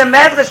 What's the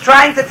Medrash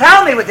trying to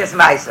tell me with this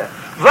Maisa?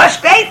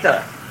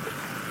 Vashkeita.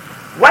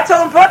 What's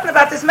so important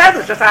about this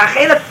Medrash? Just a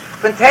chilek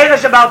from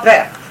Teresh Shabbat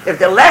Peh. If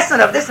the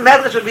lesson of this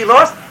Medrash would be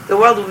lost, the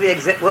world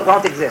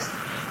won't exist.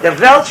 The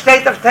Welt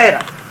steht of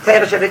Teresh.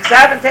 Teresh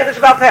Shabbat and Teresh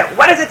Shabbat Peh.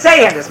 What does it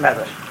say in this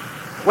Medrash?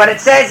 What it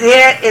says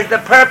here is the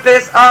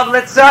purpose of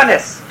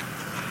Litzonis.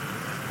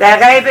 The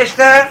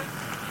Rebishter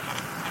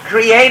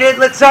created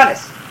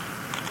Litzonis.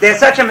 There's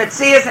such a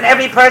metzias in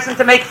every person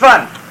to make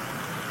fun,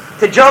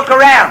 to joke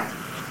around,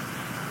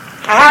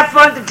 to have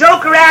fun, to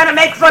joke around and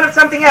make fun of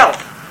something else.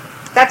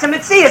 That's a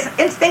metzias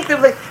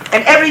instinctively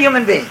in every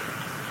human being.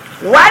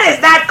 What is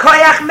that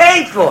koyach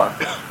made for?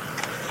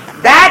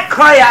 That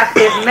koyach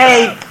is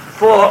made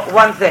for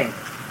one thing: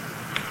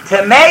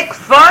 to make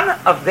fun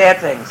of bad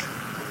things.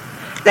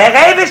 The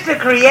Rebishter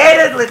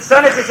created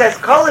Litzonis. It says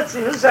Kol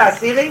Litzinusa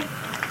Asiri.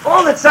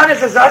 All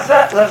Litzonis is also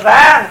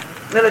Levar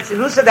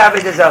Litzinusa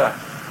Avodah Zarah.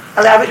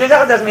 Avodah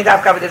Zarah doesn't mean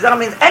Avodah Zarah.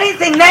 Means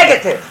anything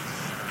negative,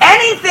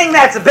 anything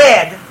that's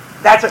bad.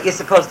 That's what you're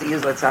supposed to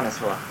use Litzonis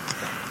for.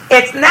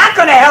 It's not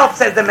going to help,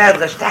 says the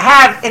Medrash, to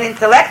have an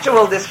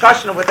intellectual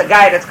discussion with a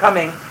guy that's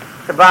coming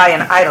to buy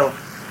an idol.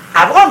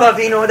 Avram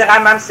Avinu, the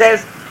Rambam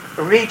says,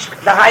 reached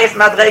the highest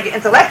madrega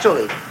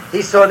intellectually.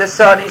 He saw the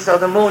sun, he saw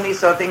the moon, he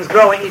saw things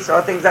growing, he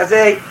saw things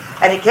azay,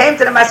 and he came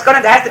to the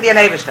maskana, there has to be an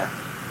Eivishter.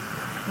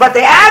 But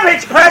the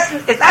average person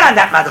is not on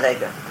that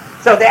madrega.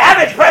 So the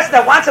average person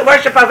that wants to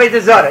worship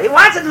Avodah Zarah, he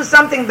wants to do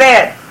something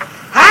bad.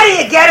 How do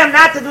you get him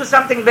not to do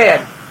something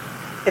bad?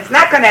 It's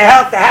not going to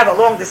help to have a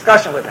long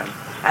discussion with him,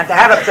 and to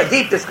have a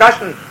deep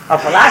discussion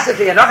of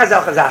philosophy and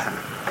ochazal chazachem.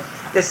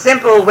 The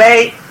simple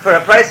way for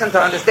a person to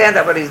understand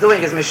that what he's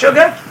doing is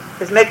mishuga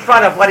is make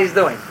fun of what he's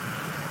doing.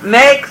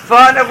 Make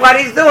fun of what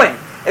he's doing.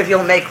 If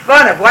you'll make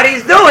fun of what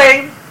he's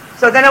doing,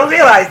 so then he'll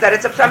realize that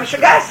it's a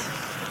mishugas.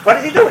 What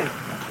is he doing?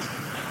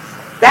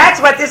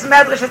 That's what this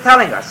Medrash is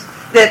telling us.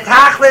 The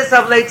tachlis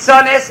of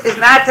Leitzonis is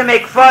not to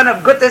make fun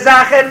of gute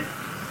Zachen.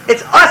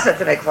 It's also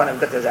to make fun of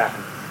gute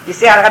Zachen. You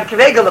see how Rabbi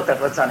Kvega looked at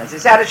Leitzonis. You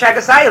see how the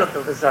Shagasai looked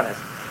at Leitzonis.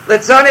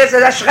 Litzonis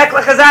is a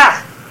shreklich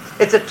hazach.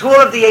 It's a tool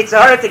of the Yetzer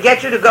Hara to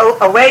get you to go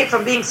away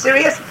from being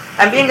serious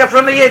and being a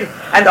frumah yid.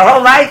 And the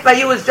whole life by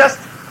you is just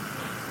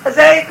as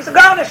a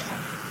garnished.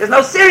 There's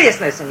no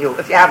seriousness in you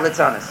if you have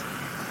Litzonis.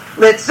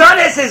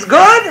 Litzonis is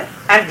good,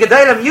 and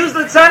Gedolim used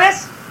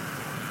Litzonis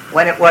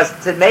when it was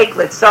to make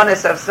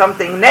Litzonis of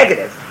something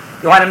negative.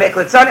 You want to make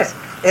Litzonis?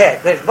 Here,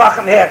 there's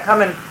Bacham here,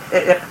 come and...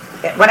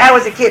 when I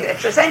was a kid,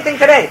 it's the same thing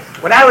today.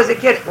 When I was a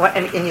kid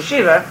in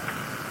yeshiva,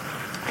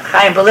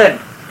 Chaim Berlin,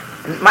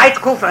 in my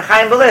school from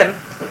Chaim Berlin,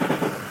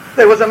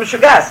 there was a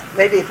Meshugas.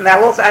 Maybe it's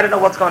now also, I don't know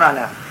what's going on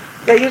now.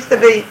 There used to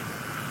be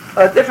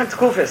a different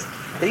skufist.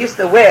 They used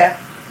to wear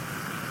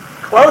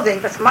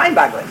clothing that's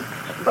mind-boggling.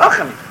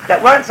 Bacham,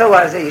 that weren't so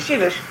as a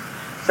yeshivish.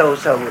 So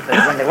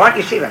when they weren't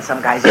yeshiva, and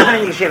some guys even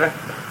in yeshiva,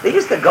 they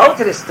used to go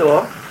to the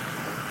store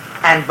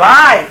and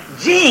buy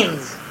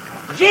jeans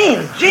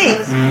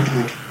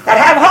that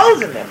have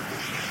holes in them.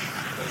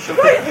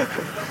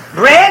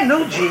 Brand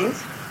new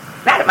jeans,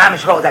 not a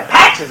mamish hole, that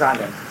patches on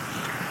them.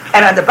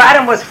 And on the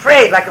bottom was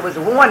frayed, like it was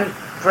worn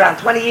for around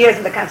 20 years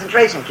in the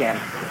concentration camp.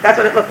 That's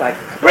what it looked like.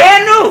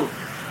 Brand new!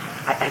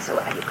 I said,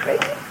 are you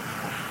crazy?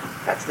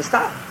 That's the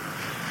stuff.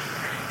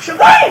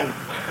 Shubayim!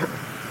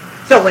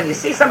 So when you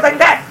see something like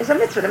that, it's a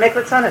mitzvah to make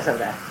litzonis of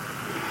that.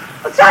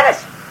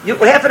 Litzonis! You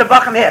half of the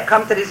bacham here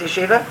come to this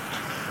yeshiva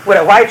with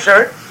a white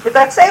shirt with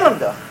that salem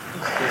though.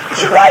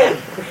 Shubayim!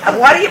 And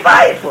what do you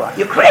buy it for?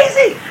 You're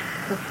crazy!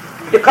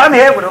 You come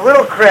here with a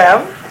little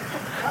crown,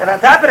 and on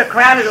top of the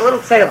crown is a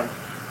little salem.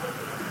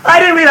 I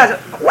didn't realize it.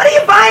 What are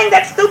you buying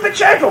that stupid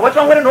shirt for? What's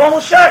wrong with a normal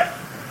shirt?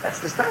 That's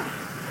the stuff.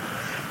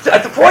 So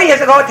 4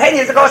 years ago, 10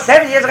 years ago,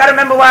 7 years ago, I don't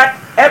remember what.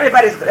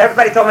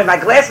 Everybody told me my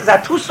glasses are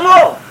too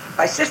small.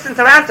 My sister in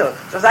Toronto,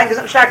 so Zank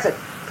said,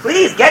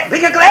 please get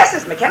bigger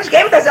glasses. Mechanics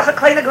gave it as a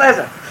kleiner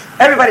glaser.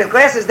 Everybody's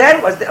glasses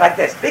then was like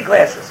this, big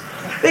glasses,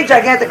 big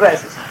gigantic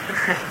glasses.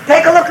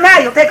 Take a look now.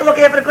 You'll take a look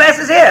after the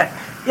glasses here.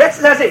 Yes,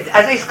 that's it.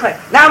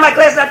 Now my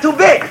glasses are too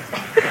big.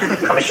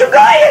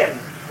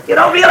 You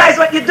don't realize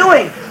what you're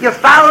doing. You're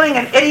following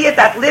an idiot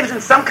that lives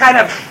in some kind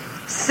of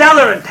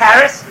cellar in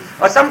Paris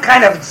or some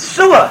kind of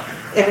sewer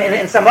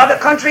in some other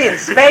country, in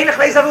Spain,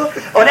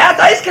 or now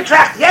da ist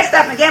getracht. Yes,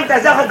 darf man gehen mit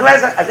der selben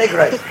Gläser als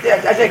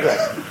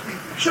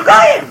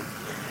Shugayim.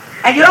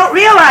 And you don't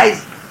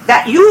realize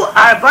that you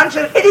are a bunch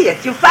of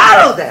idiots. You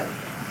follow them.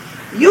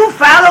 You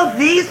follow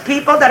these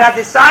people that are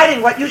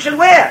deciding what you should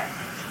wear.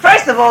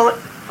 First of all,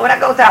 when I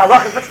go to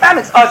halachas, but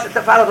it's us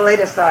to follow the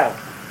latest style.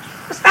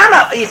 You're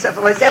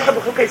supposed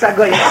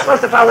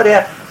to follow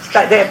their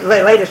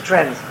latest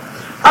trends.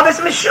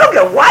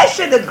 Why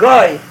should the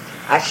goy,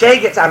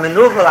 Ashegitz,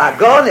 Amenuvel,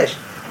 Agonish,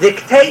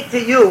 dictate to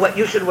you what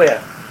you should wear?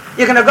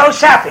 You're going to go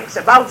shopping.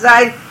 You're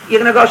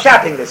going to go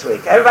shopping this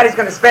week. Everybody's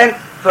going to spend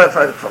for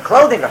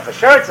clothing, or for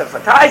shirts, or for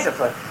ties, or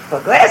for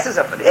glasses,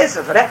 or for this,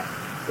 or for that.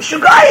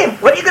 Shugayim,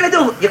 what are you going to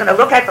do? You're going to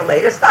look at the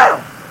latest style.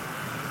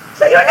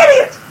 So you're an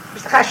idiot.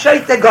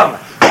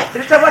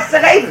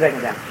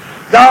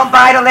 Don't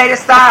buy the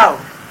latest style.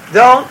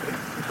 Don't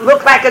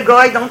look like a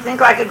goy, don't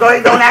think like a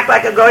goy, don't act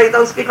like a goy,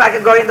 don't speak like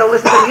a goy, and don't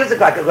listen to music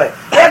like a goy.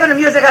 Even the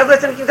music I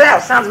listen to now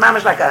sounds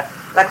mamish like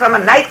from a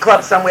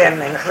nightclub somewhere in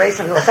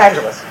Los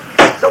Angeles.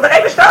 So the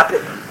Rebbe stopped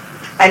it.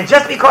 And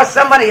just because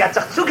somebody had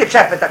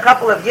zugechepet a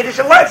couple of Yiddish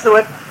words to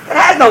it, it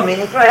has no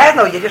meaning for it, it has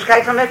no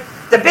Yiddishkeit from it.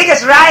 The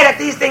biggest riot that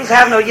these things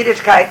have no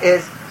Yiddishkeit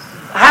is,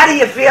 how do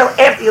you feel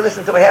after you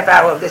listen to a half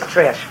hour of this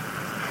trash?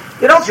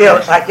 You don't feel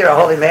like you're a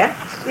holy man.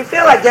 You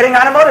feel like getting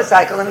on a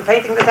motorcycle and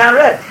painting the town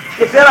red.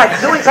 You feel like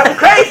doing something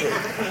crazy.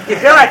 You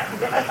feel like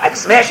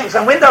smashing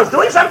some windows,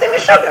 doing something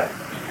with sugar.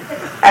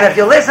 And if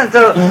you listen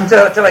to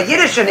a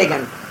Yiddish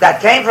nigan that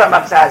came from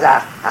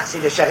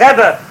Achsidish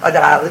Rebbe or the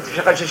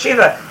Litvish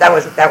Shiva, that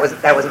was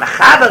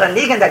Mechaber, a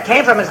nigan that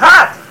came from his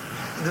heart.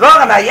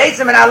 Dvorim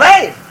HaYetzim and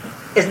Alev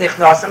is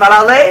Nichnosim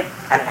al Alev,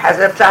 and it has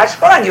a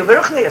Pshashpo and you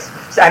Beruchnius.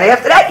 So and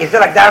after that, you feel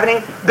like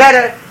davening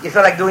better. You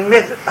feel like doing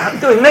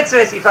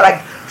mitzvahs. You feel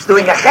like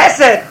doing a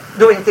chesed,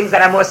 doing things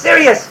that are more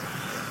serious.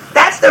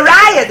 That's the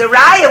raya. The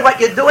raya, what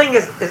you're doing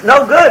is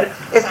no good.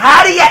 Is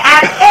how do you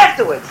act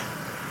afterwards?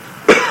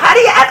 How do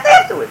you act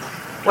afterwards?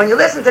 When you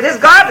listen to this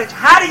garbage,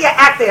 how do you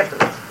act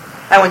afterwards?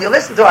 And when you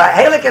listen to a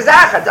Heilig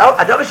Ezach,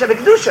 a Dovish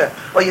Kedusha,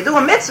 or you do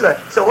a mitzvah,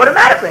 so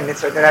automatically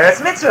mitzvah,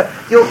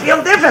 you'll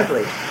feel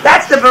differently.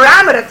 That's the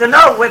barometer to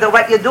know whether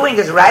what you're doing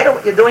is right or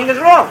what you're doing is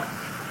wrong.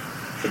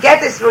 So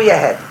get this through your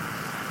head.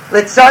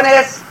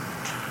 Litzones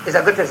is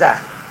a good Ezach,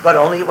 but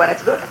only when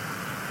it's good.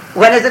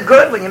 When is it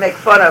good? When you make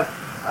fun of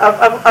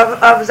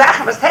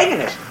Zachem as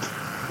Teganish.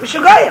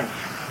 Mishugoyim.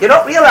 You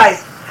don't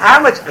realize how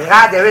much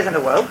Ra there is in the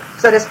world,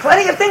 so there's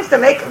plenty of things to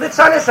make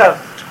Litzones of.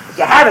 If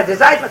you have a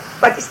desire,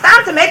 but it's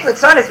time to make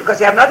Litzones because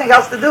you have nothing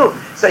else to do.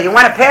 So you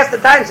want to pass the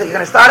time, so you're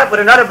going to start up with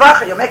another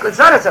Bacher, you'll make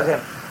Litzones of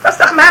him. That's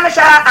doch mamish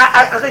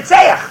a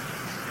Ritzeach.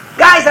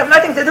 Guys have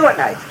nothing to do at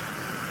night.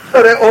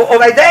 Or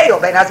by day,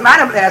 or by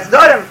Nazmanim, or by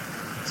Nazdorim.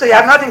 So you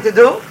have nothing to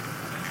do.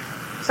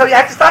 So you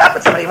have to start up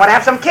with somebody. You want to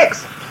have some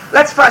kicks.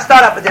 Let's first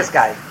start up with this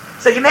guy.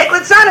 So you make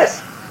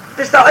Litzones.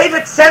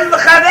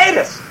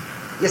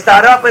 You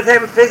start up with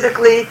him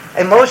physically,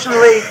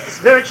 emotionally,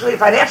 spiritually,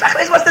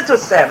 financially. What's the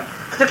truth, Sam?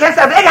 You can't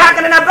start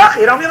hacken in a bracha.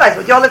 You don't realize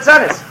with your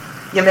Litzones.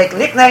 You make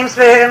nicknames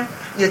for him.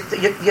 You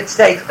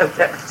say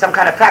some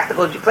kind of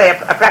practical. You play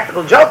a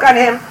practical joke on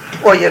him,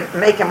 or you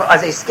make him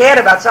as a scared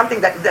about something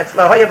that's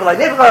lahoya v'lo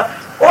nivra.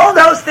 All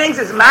those things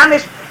is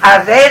mamish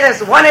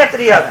averes one after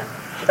the other.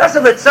 That's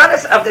the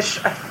Litzones of the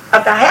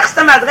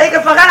hechsta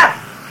madrega farah.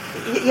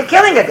 You're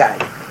killing a guy.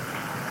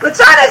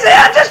 Litzones,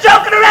 I'm just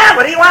joking around.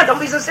 What do you want? Don't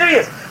be so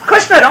serious.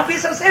 Kushner, don't be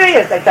so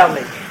serious. They tell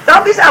me.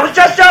 Don't be. I was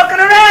just joking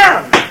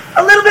around.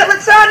 A little bit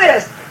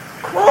Litzones.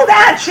 Cool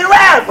down, chill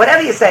out.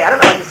 Whatever you say. I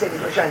don't know what you say.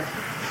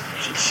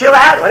 Chill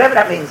out, whatever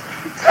that means.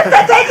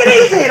 Take it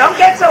easy. Don't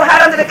get so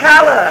hot under the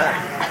collar.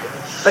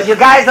 But you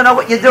guys don't know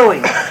what you're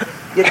doing.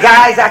 You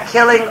guys are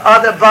killing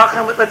other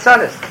Bachim with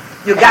Litzones.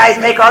 You guys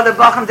make other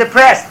Bachim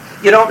depressed.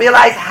 You don't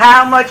realize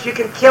how much you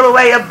can kill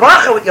away a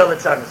Bachim with your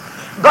Litzones.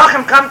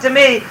 Bachim come to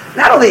me,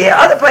 not only here,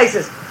 other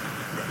places.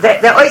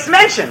 They're always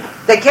mentioned.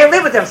 They can't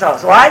live with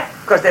themselves. Why?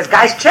 Because there's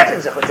guys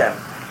chepping with them.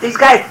 These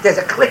guys, there's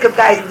a clique of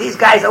guys, and these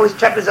guys always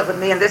chepping with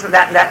me, and this and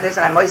that and that and this,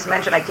 and I'm always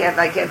mentioned, I can't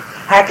hack it,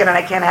 and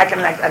I can't hack it,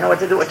 and I know what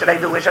to do, what should I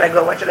do, where should I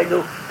go, what should I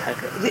do?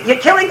 You're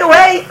killing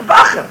away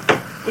Bachim.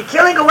 You're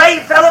killing away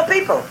fellow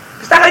people.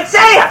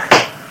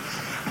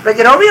 But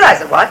you don't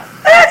realize it, what?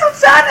 That's what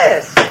son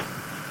is.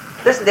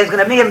 Listen, there's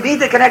going to be a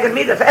midah connected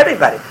midah for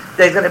everybody.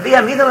 There's going to be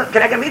a midah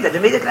connected midah. The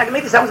midah connected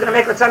midah, someone's going to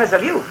make Litzones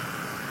of you.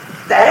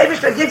 The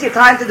Eibishter gives you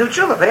time to do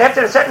tshuva, but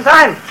after a certain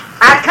time,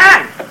 I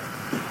can.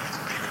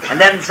 And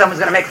then someone's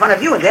going to make fun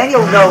of you, and then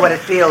you'll know what it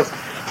feels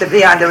to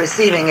be on the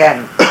receiving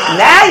end.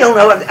 Now you'll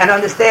know and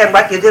understand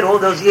what you did all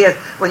those years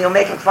when you're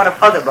making fun of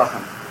other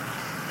Bachim.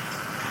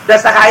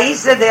 That's the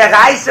Haisa, the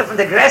Reise from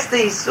the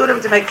Greste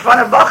Yisurim to make fun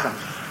of Bachim.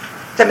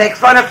 To make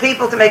fun of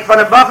people, to make fun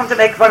of Bachim, to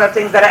make fun of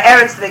things that are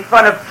errands, to make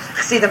fun of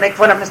Chassidim make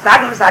fun of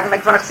Misnagim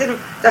make fun of Chassidim.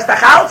 That's the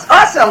Chalz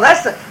also,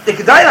 unless the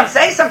Gedolim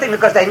say something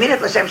because they mean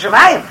it L'Shem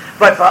Shemayim.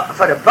 But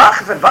for the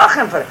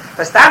Bachim,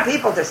 for Stam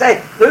people to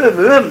say,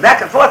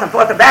 back and forth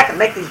and back and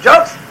make these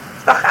jokes,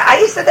 it's the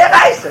Aisa der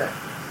Aisa.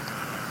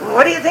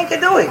 What do you think you're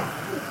doing?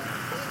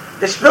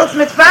 The Shpilz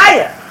mit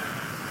fire.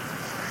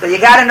 So you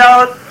got to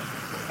know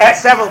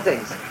several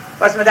things.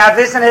 What's Medav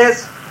Wissen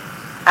is,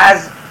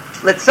 as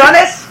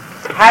Litzonis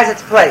has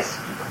its place.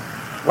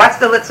 What's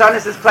the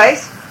Litzonis'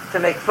 place? To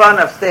make fun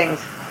of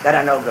things that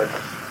are no good.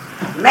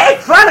 Make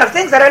fun of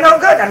things that are no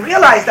good and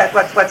realize that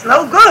what's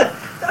no good,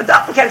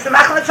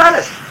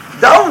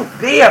 don't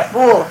be a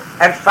fool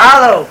and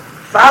follow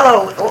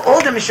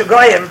all the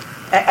Mishugoyim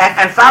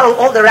and follow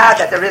all the rat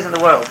that there is in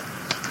the world.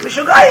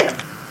 Mishugoyim.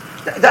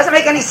 It doesn't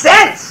make any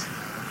sense.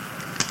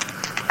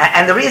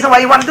 And the reason why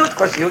you want to do it, of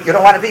course, you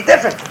don't want to be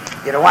different.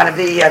 You don't want to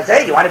be,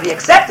 you want to be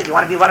accepted. You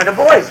want to be one of the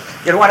boys.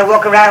 You don't want to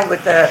walk around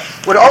with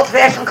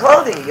old-fashioned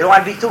clothing. You don't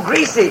want to be too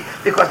greasy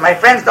because my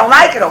friends don't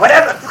like it or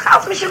whatever. If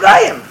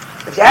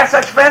you have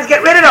such friends,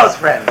 get rid of those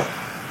friends.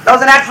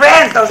 Those are not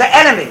friends. Those are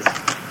enemies.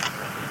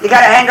 You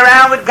got to hang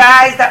around with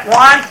guys that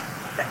want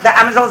the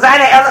Amazon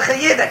Zayna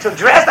Elachayid, that you'll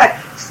dress like.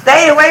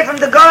 Stay away from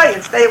the goy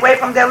and stay away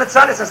from their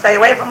litzonis and stay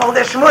away from all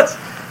their schmutz.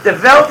 The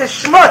Welt is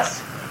schmutz.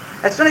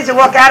 As soon as you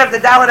walk out of the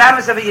Dalet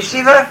Amos of a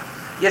yeshiva,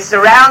 you're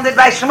surrounded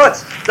by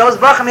schmutz. Those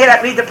bochum here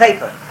that read the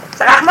paper. It's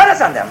a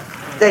rachmanas on them.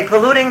 They're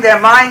polluting their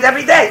mind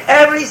every day.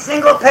 Every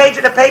single page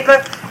of the paper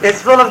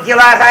is full of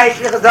Gilach,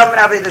 Shlichus Dov, and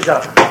Avodah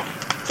Zarah.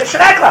 It's a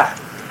shreklach.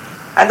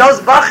 And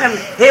those bochum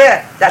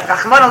here that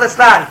Rachmana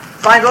Litzlan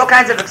find all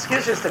kinds of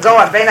excuses to go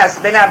on Benaz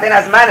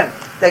Manim.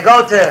 They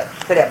go to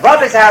their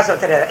Bobby's house or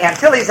to their Aunt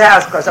Tilly's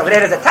house because over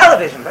there there's a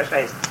television.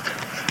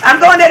 I'm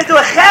going there to do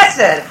a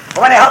chesed. I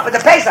want to help with the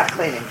Pesach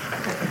cleaning.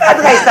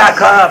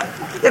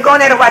 You're going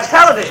there to watch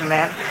television,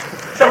 man.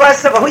 So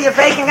who are you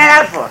faking it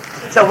out for?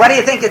 So what do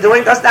you think you're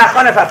doing? Das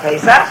nachon for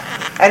Pesach.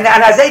 And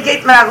as they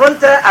get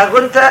arunta,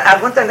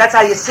 and that's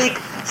how you sink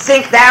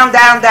down.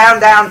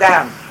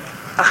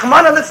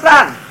 Achmana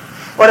Litzlan.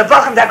 Or the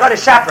Bacham that go to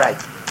ShopRite.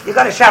 You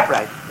go to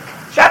ShopRite.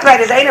 ShopRite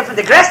is one of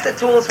the greatest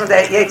tools from the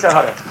Yetzer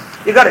Hara.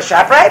 You go to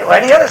ShopRite or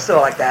any other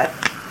store like that,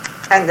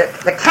 and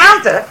the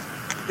counter,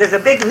 there's a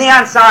big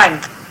neon sign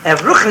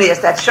of Ruchnius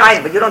that's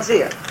shining, but you don't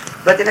see it.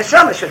 But the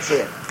Neshama should see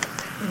it.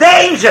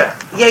 Danger!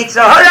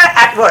 Yetzer Hara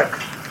at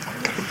work.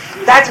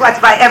 That's what's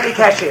by every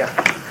cashier.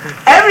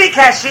 Every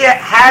cashier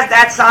has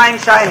that sign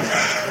shining.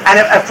 And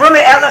a Frume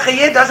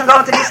Elachayid doesn't go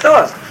into these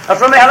stores. A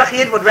Frume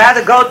Elachayid would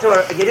rather go to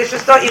a Yiddish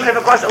store, even if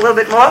it costs a little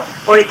bit more,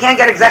 or he can't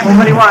get exactly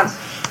what he wants.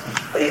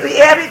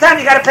 Every time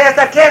you got to pass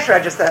that cash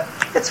register,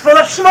 it's full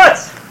of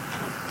schmutz.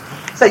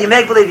 So you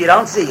make believe you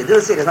don't see, you do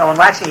see, there's no one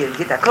watching you, you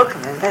get that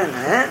cooking, and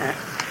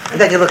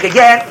then you look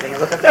again, then you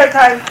look a third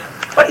time.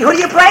 But who are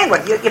you playing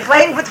with? You're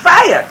playing with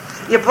fire.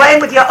 You're playing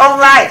with your own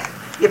life.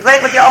 You're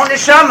playing with your own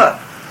neshama.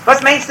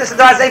 What means this? In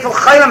the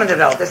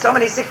world. There's so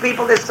many sick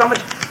people. There's so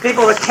much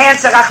people with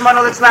cancer,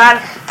 Rachmana Litzlan,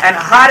 and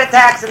heart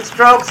attacks and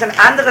strokes and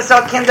andere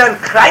so Kinder and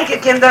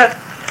kranke Kinder.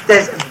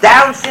 There's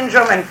Down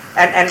syndrome and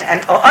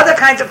other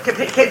kinds of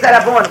kids that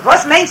are born.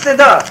 What means the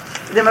door?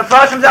 The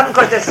Mefarshim sagen,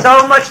 because there's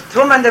so much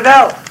tum in the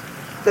world.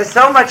 There's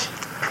so much.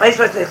 There's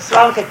a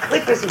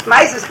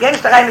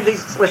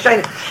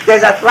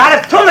lot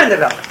of tum in the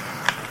world.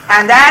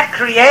 And that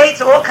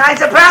creates all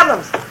kinds of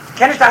problems.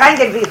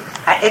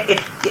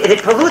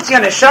 It pollutes your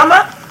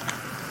neshama,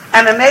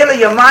 and the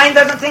your mind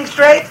doesn't think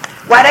straight.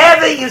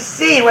 Whatever you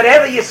see,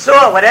 whatever you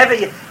saw, whatever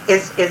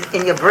is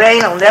in your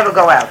brain will never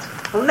go out.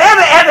 Will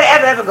never,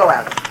 ever go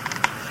out.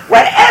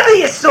 Whatever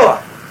you saw,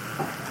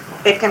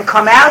 it can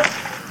come out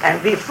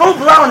and be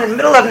full-blown in the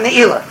middle of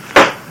Ne'ilah.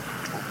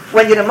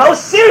 When you're the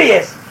most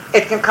serious,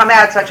 it can come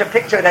out such a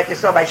picture that you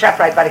saw by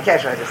ShopRite, by the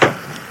cash register.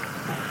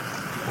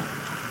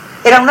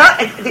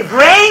 The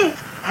brain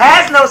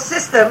has no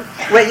system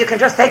where you can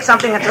just take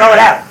something and throw it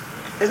out.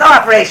 There's no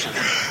operation.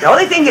 The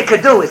only thing you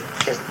could do is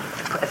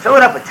fill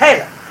it up with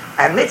Torah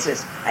and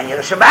mitzvahs and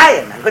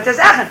Yerushalayim and Gute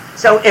Sachen.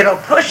 So it'll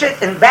push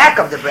it in back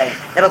of the brain.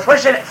 It'll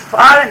push it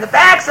far in the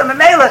back, so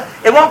Mamela,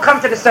 it won't come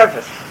to the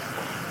surface.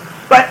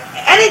 But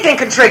anything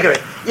can trigger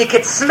it. You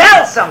could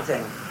smell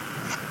something,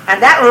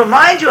 and that will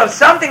remind you of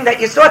something that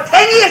you saw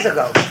 10 years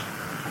ago.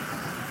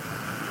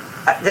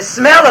 The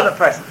smell of a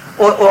person.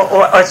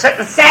 Or a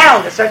certain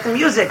sound, a certain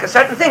music, a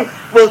certain thing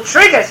will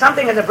trigger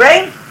something in the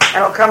brain and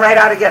it'll come right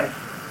out again.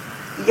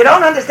 You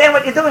don't understand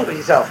what you're doing with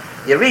yourself.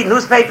 You read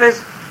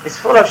newspapers, it's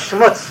full of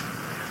schmutz.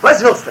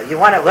 What's Wilster? You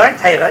want to learn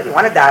Torah, you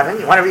want to daven,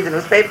 you want to read the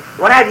newspaper,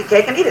 you want to have your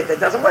cake and eat it. That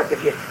doesn't work.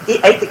 If you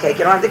ate the cake,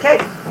 you don't have the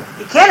cake.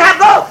 You can't have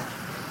both.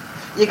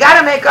 You got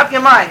to make up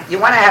your mind. You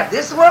want to have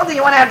this world or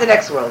you want to have the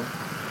next world.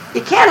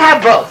 You can't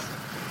have both.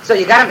 So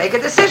you got to make a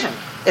decision.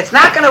 It's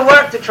not going to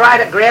work to try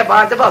to grab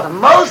onto both.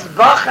 Most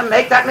bachim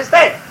make that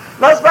mistake.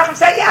 Most bachim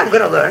say, yeah, I'm going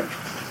to learn,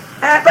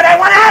 but I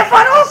want to have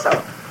fun also.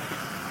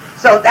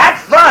 So that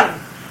fun,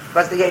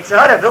 was the Yetzer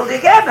Hara, Vildi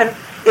Geben,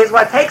 is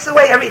what takes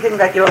away everything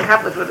that you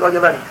accomplish with all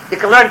your learning. You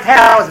can learn 10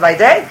 hours by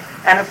day,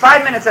 and in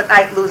 5 minutes at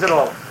night lose it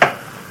all.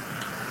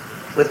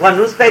 with one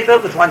newspaper,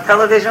 with one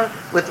television,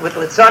 with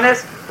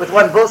litzonis, with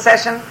one bull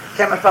session,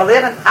 can man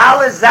verlieren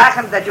alle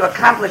Sachen that you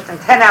accomplished in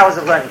 10 hours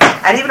of learning.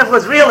 And even if it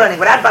was real learning,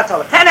 without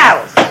Batola, 10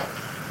 hours,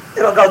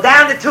 it'll go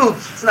down the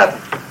tubes. It's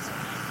nothing.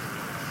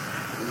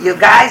 You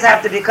guys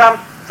have to become,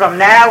 from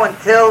now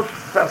until,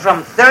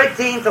 from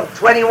 13 till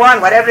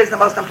 21, whatever is the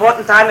most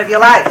important time of your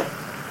life.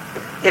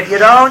 If you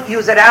don't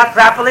use it out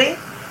properly,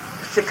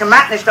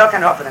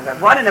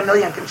 one in a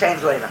million can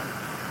change later.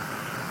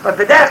 But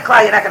b'derech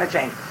klal, you're not going to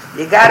change.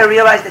 You got to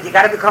realize that you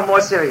got to become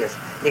more serious.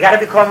 You got to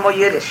become more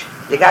Yiddish.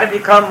 You got to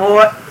become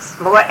more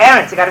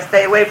errands. You got to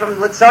stay away from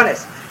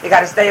litzonis. You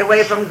got to stay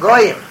away from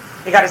goyim.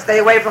 You got to stay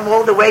away from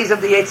all the ways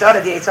of the Yetzer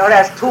Hara. The Yetzer Hara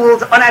has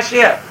tools on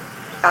Ashir.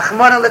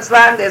 Achmon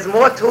al-Litzlan, there's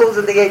more tools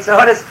in the Yetzer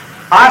Hara's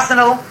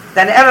arsenal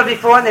than ever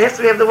before in the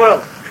history of the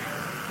world.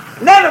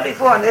 Never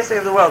before in the history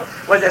of the world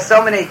was there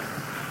so many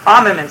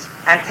armaments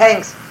and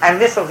tanks and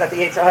missiles that the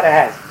Yetzer Hara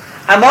has.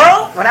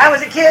 Amol, when I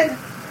was a kid,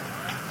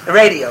 the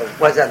radio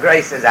was a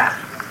great Zach.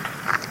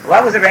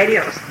 What was the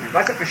radio?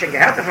 What's it for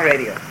Shigehata for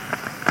radio?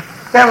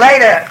 Then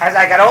later, as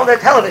I got older,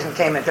 television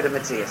came into the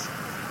Metzias.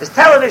 This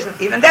television,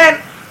 even then,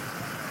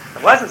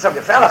 it wasn't so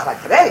gefällig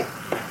like today.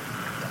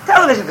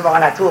 Television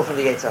geworden a tool from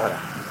the Yetzer Hara.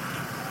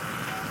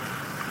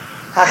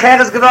 Hacher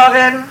is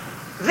geworden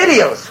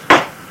videos.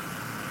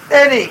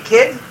 Any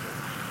kid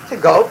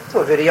should go to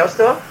a video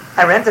store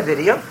and rent a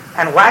video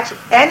and watch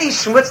any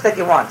schmutz that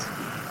you want.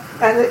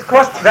 And it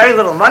costs very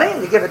little money,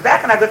 and you give it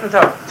back, and I couldn't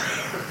tell.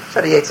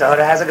 So the Yetzer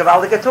Hara has a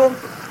gewaldige tool.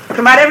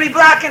 Come out, every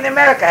block in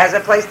America has a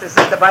place to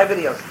sit to buy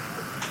videos.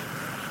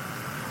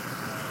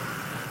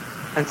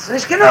 And it's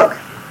nicht genug.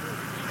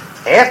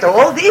 After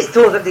all these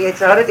tools of the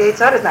Yetzer Hara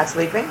is not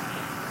sleeping.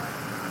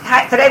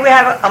 Today we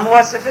have a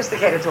more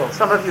sophisticated tool.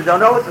 Some of you don't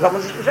know it, but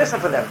it's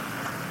interesting for them.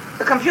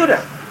 The computer.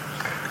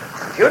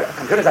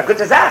 Computers are good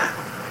to Zach.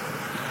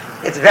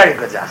 It's very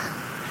good Zach.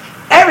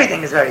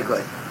 Everything is very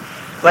good.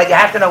 But you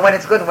have to know when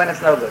it's good and when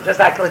it's no good. Just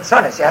like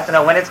Litzonis, you have to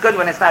know when it's good,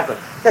 when it's not good.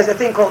 There's a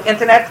thing called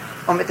Internet.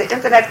 Und mit der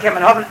Internet kann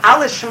man haben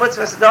alles Schmutz,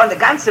 was da in der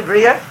ganze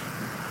Brie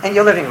in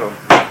your living room.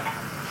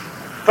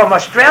 From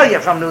Australia,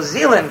 from New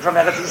Zealand, from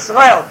Eretz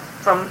Yisrael,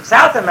 from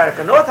South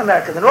America, North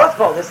America, the North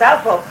Pole, the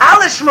South Pole,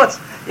 alles Schmutz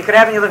you could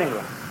have in your living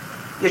room.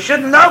 You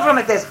shouldn't know from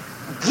it. There's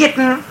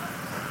gitten.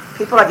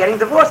 People are getting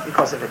divorced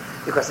because of it.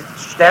 Because it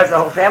stirs the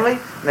whole family.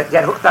 They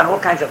get hooked on all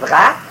kinds of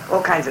ra,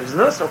 all kinds of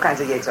znus, all kinds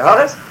of Yetzer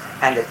Haras,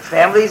 and the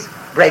families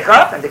break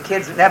up, and the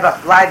kids never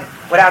lied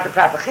without the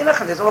proper chinuch,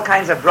 and there's all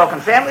kinds of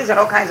broken families and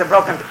all kinds of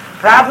broken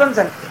problems,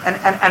 and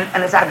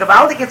it's a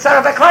gewaltig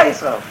Yitzhara by Klal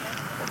Yisrael.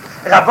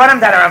 Rabbanim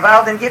that are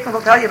involved in Gittin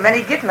will tell you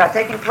many Gittin are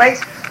taking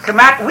place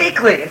Kamat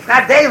weekly, it's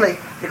not daily,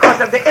 because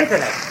of the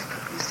Internet.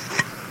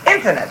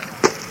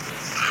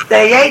 The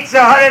Yetzer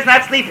Hara is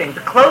not sleeping.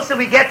 The closer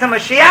we get to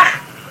Mashiach,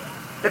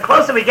 the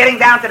closer we're getting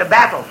down to the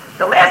battle,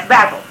 the last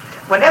battle,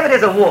 whenever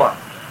there's a war.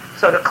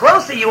 So the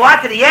closer you are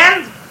to the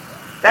end,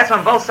 that's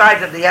when both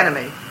sides of the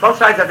enemy, both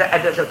sides of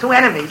the two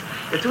enemies,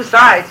 the two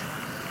sides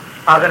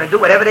are going to do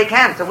whatever they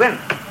can to win.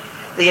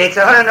 The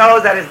Yetzer Hara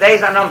knows that his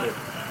days are numbered.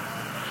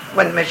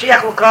 When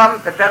Mashiach will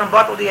come, the Perem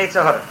bottle the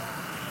Yetzer Hara.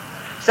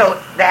 So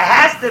there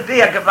has to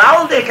be a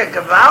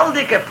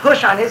gewaldige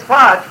push on his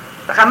part.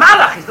 The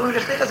Chamalach, he's doing the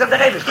shlichus of the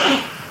Rebbe.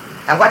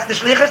 And what's the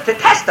shlichus? To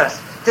test us,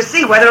 to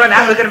see whether or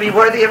not we're going to be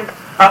worthy of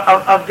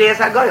Be'ez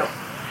HaGoyel.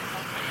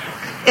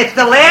 It's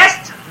the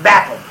last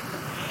battle.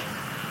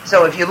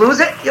 So if you lose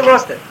it, you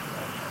lost it.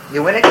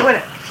 You win it, you win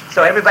it.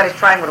 So everybody's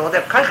trying with all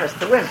their kaichas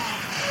to win.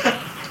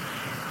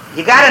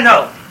 You got to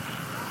know,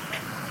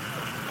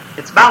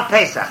 it's about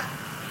Pesach.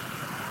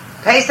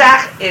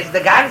 Pesach is the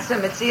ganze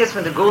Metzias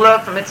from the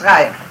Gula from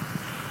Mitzrayim.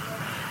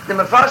 The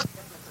Mefarshim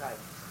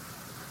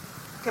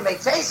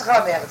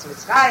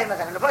Mitzrayim,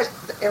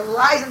 it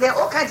lies in there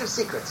all kinds of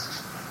secrets.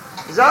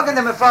 Zogen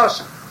the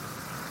Mefarshim.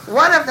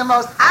 One of the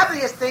most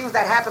obvious things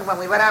that happened when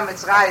we went out of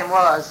Mitzrayim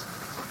was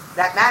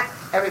that not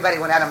everybody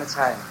went out of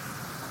Mitzrayim.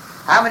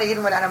 How many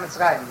Yidden went out of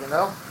Mitzrayim, you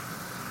know?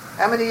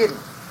 How many Yidden?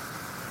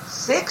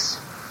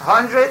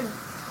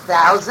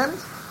 600,000,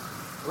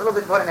 a little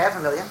bit more than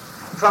 500,000,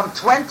 from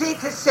 20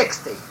 to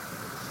 60.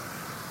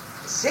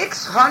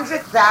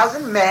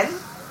 600,000 men,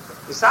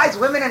 besides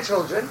women and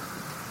children,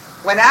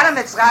 went out of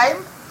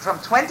Mitzrayim from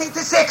 20 to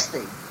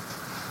 60.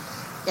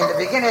 In the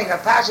beginning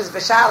of Parshas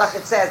Beshalach,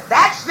 it says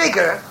that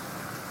figure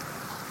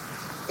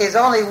is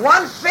only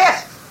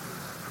 1/5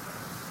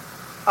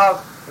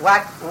 of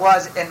what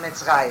was in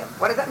Mitzrayim.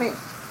 What does that mean?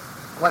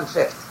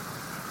 1/5.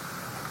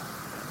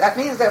 That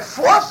means that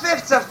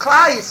 4/5 of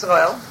Klal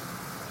Yisrael,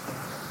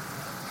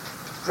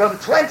 from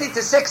 20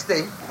 to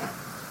 60,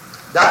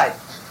 died.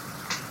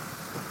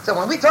 So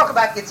when we talk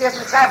about Yetzias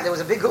Mitzrayim, there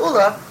was a big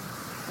geula,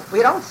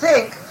 we don't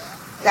think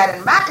that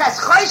in Makas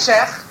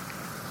Choshech,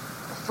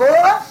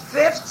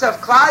 4/5 of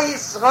Klal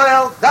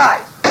Yisrael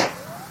died.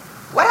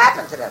 What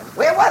happened to them?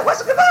 What's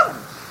the Gemara?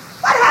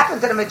 What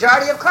happened to the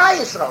majority of Klal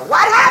Yisrael?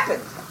 What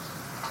happened?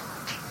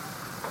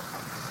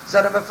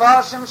 So the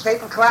Mefarshim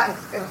state in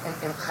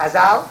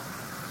Chazal,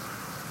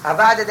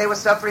 Avada they were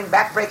suffering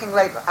back-breaking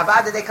labor.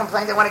 Avada they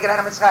complained they want to get out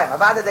of Mitzrayim.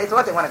 Avada they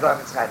thought they want to go out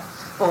of Mitzrayim.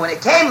 But when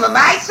it came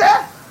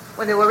Lamaisa,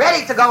 when they were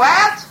ready to go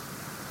out,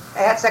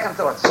 they had second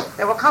thoughts.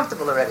 They were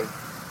comfortable already.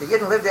 The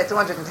Yidden lived there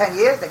 210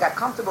 years. They got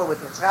comfortable with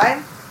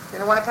Mitzrayim. They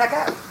didn't want to pack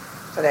out.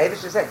 So the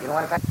Abish said, you don't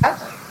want to pack out?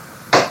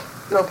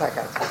 You don't pack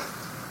out.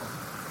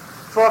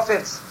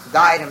 4/5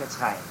 died in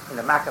Mitzrayim, in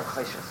the Mak of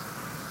Choshech.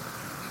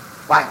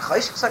 Why in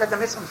Choshech? So that the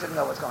Mitzrayim shouldn't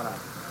know what's going on.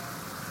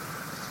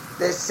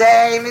 The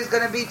same is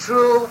going to be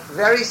true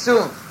very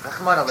soon.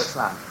 Rahman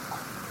al-Islam.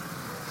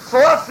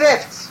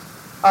 4/5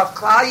 of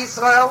Klal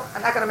Yisrael are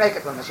not going to make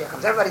it when Mashiach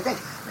comes. Everybody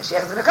thinks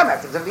Mashiach is going to come,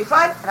 everything's going to be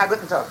fine, and I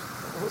couldn't talk.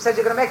 Who said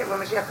you're going to make it when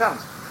Mashiach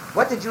comes?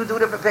 What did you do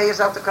to prepare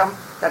yourself to come,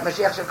 that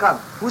Mashiach should come?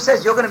 Who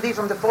says you're going to be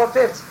from the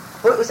 4/5?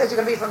 Who says you're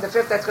going to be from the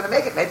 5th that's going to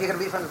make it? Maybe you're going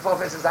to be from the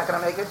 4/5 that's not going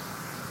to make it.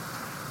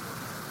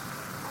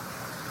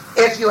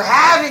 If you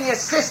have in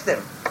your system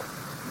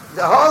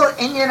the whole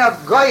Indian of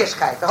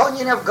Goyishkeit, the whole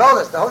Indian of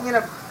Golas, the whole Indian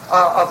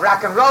of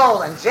rock and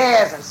roll and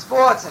jazz and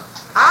sports and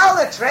all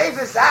the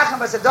trevis Sachen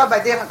was a dog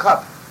by different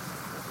cup.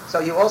 So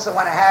you also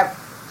want to have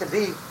to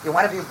be, you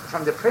want to be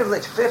from the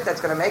privileged 5th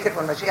that's going to make it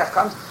when Mashiach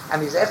comes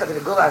and Mizecha to the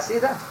Gula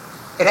Asida?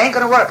 It ain't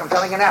going to work, I'm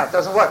telling you now. It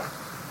doesn't work.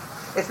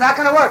 It's not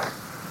going to work.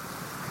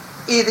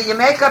 Either you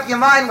make up your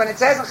mind when it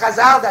says in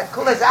Chazal that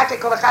Kula Zake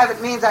Kula Chayv, it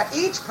means that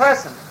each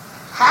person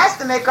has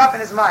to make up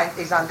in his mind,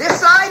 he's on this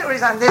side or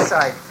he's on this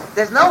side.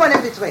 There's no one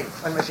in between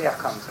when Mashiach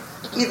comes.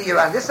 Either you're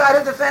on this side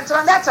of the fence or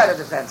on that side of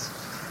the fence.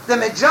 The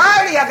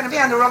majority are going to be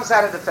on the wrong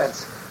side of the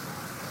fence.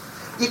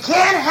 You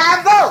can't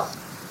have both.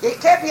 You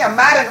can't be a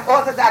modern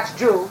Orthodox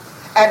Jew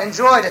and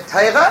enjoy the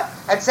Torah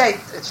and say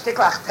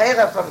Shtiklach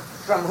Torah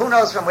from who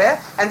knows from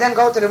where, and then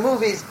go to the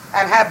movies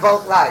and have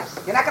both lives.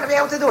 You're not going to be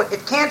able to do it.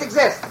 It can't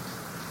exist.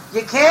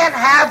 You can't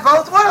have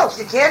both worlds.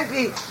 You can't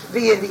be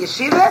in the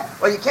yeshiva,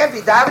 or you can't be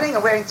davening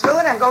or wearing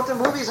tefillin and go to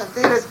movies and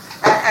theaters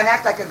and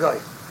act like a goy.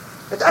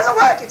 It doesn't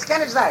work. It's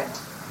Kenneth Zion.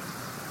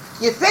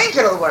 You think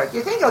it'll work.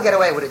 You think you'll get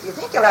away with it. You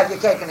think you'll have your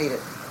cake and eat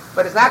it.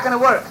 But it's not going to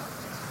work.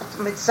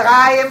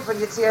 Mitzrayim, for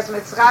Yitzias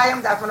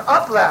Mitzrayim, darf man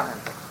uplernen.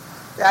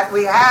 That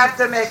we have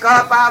to make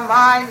up our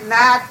mind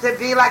not to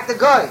be like the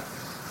goy.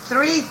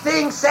 3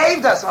 things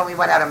saved us when we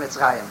went out of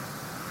Mitzrayim.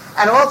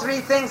 And all 3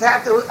 things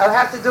have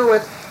to do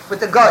with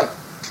the goy.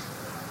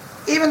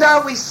 Even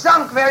though we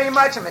sunk very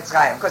much in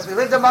Mitzrayim, because we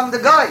lived among the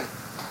goy.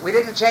 We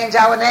didn't change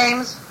our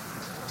names.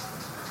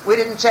 We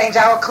didn't change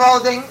our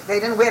clothing. They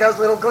didn't wear those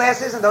little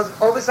glasses and those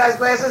oversized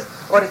glasses,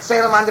 or the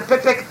tzelem on the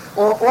pipik,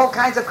 or all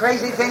kinds of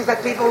crazy things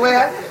that people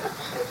wear.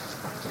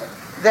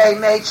 They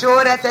made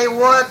sure that they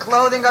wore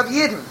clothing of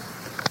Yidden.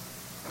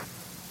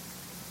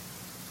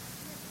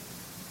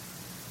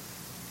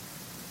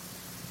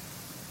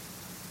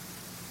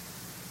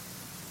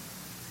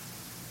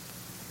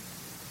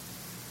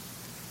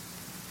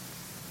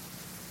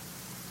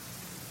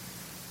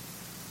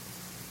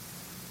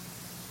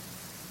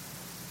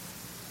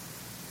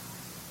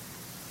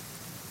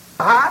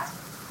 Heart,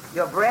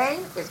 your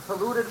brain is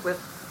polluted with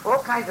all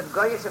kinds of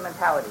goyish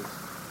mentalities.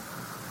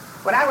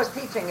 When I was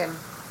teaching in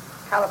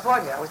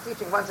California, I was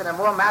teaching once in a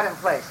more modern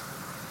place,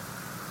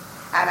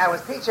 and I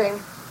was teaching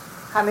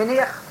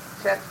Haminiach,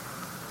 this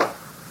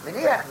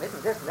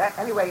and that.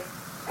 Anyway, it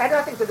had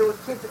nothing to do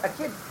with kids. A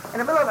kid in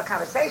the middle of a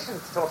conversation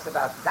talks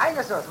about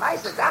dinosaurs,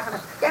 mice, Sachen,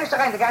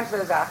 the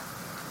ganze Sache.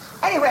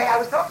 Anyway, I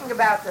was talking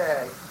about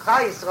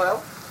Klal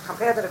Yisrael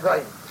compared to the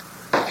Goyim.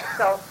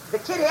 So the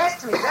kid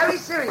asked me very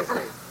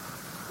seriously,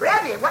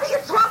 Rabbi, what are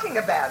you talking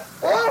about?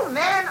 All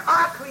men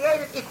are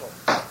created equal.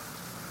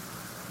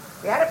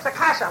 He had a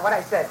psakash on what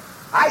I said.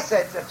 I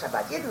said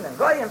Shabbat Yidden and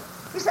Goyim.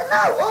 He said,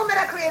 no, all men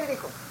are created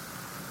equal.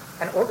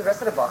 And all the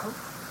rest of the Bachim,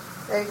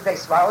 they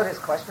swallowed his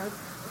question,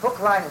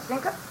 hook, line, and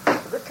sinker.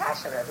 It's a good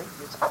kasha, Rabbi.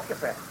 It's up your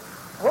friend.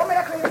 All men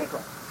are created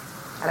equal.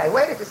 And I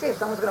waited to see if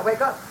someone's going to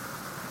wake up.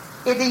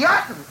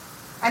 Idiotin.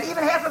 And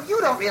even half of you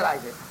don't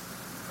realize it.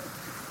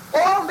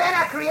 All men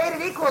are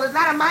created equal is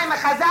not a Maimah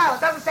Chazal.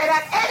 It doesn't say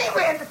that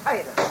anywhere in the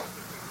Torah.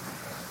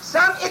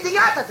 Some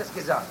idiot hat es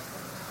gesagt.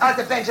 Or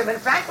the Benjamin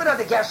Franklin, or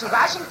the Gershon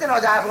Washington,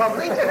 or the Abraham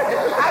Lincoln.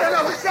 I don't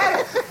know who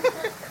said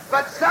it.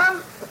 But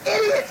some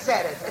idiot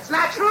said it. It's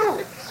not true.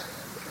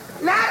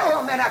 Not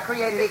all men are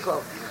created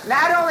equal.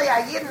 Not only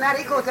are Yidden not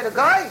equal to the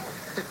Goy,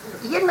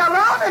 Yidden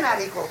alone are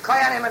not equal.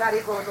 Koyanim are not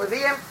equal with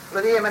Leviim.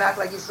 Leviim are not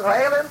like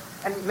Yisraelim.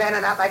 And men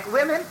are not like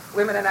women.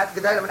 Women are not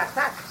Gedolim and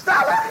Achtan.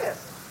 Stop.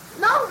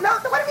 No,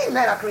 what do you mean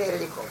men are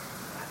created equal?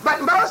 But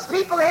most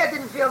people here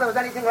didn't feel there was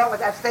anything wrong with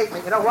that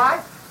statement. You know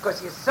why?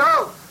 Because you're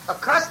so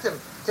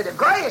accustomed to the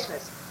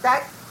goyishness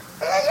that,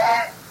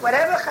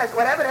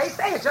 whatever they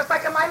say, it's just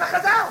like a Maimah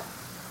Chazal.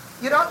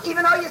 You don't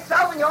even know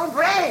yourself in your own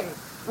brain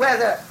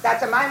whether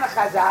that's a Maimah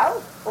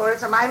Chazal or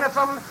it's a Maimah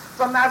from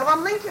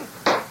Abraham Lincoln.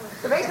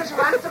 The basis you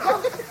wanted to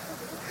go.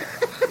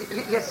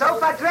 You're so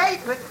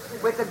patriotic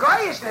with the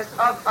goyishness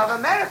of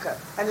America.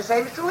 And the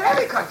same is true in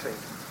every country.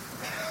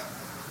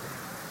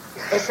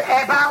 It's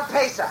about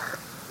Pesach.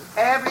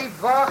 Every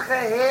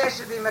bocher here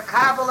should be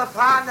makabel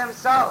upon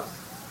themselves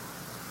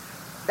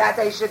that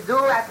they should do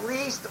at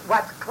least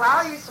what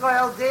Klal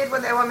Yisrael did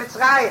when they were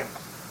Mitzrayim.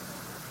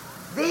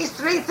 These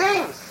 3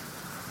 things.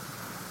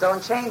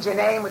 Don't change your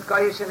name with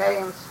goyish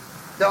names.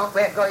 Don't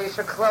wear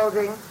Goyish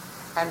clothing,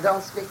 and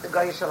don't speak the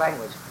Goyish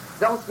language.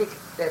 Don't speak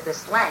the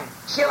slang.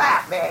 Chill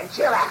out, man,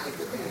 chill out.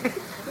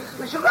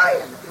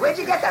 Where'd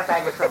you get that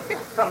language from?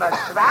 From a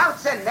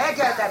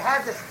Schwarzenegger that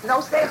has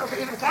no stable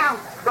to even count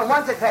from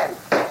 1 to 10.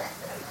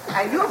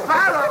 And you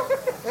follow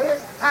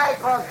his type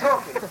of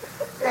talking.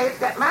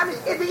 That man is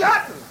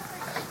idiotic.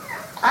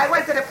 I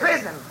went to the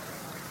prison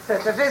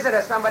to visit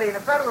somebody in a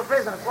federal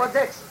prison in Fort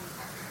Dix.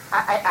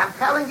 I'm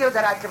telling you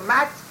that I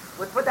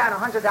would put down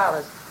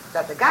 $100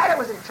 that the guy that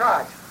was in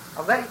charge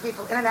of letting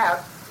people in and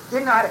out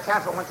didn't know how to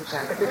count from 1 to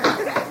 10.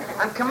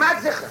 I'm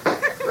kamat zicher.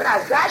 When I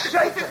was that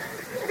shaitan,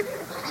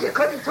 you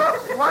couldn't talk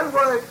one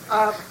word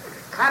of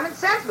common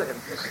sense with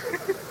him.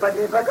 But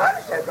the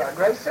Bagon said,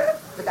 great sir,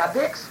 with our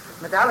Bix,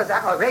 with all his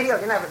radio,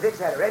 you didn't have a Bix,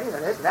 had a radio,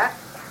 and this and that.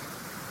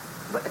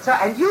 So,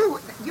 and you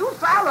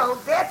follow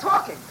their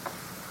talking.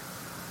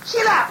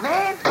 Chill out,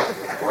 man.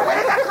 Where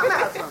did that come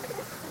out from?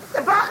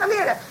 The Bacha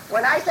Mira.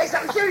 When I say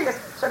something serious,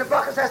 so the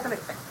Bacha says to me,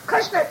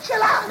 Krishna,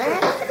 chill out,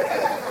 man.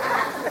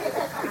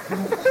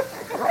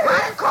 Why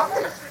did call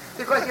this?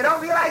 Because you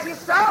don't realize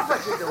yourself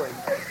what you're doing.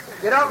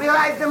 You don't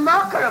realize the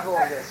marker of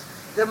all this.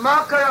 The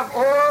marker of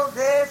all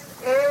this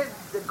is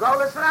the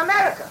Golas from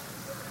America.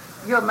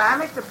 You're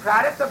mamish the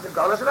product of the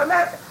Golas of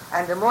America.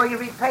 And the more you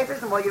read papers,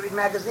 the more you read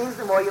magazines,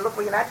 the more you look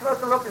where you're not supposed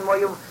to look, the more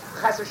you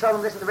chas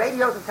v'sholom listen to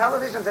radios and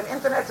televisions and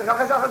internets and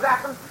other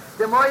Sachen,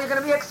 the more you're going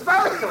to be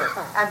exposed to it.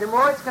 And the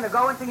more it's going to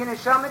go into your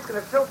neshama, it's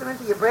going to filter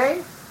into your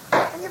brain,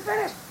 and you're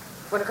finished.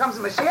 When it comes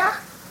to Mashiach,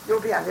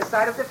 you'll be on this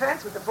side of the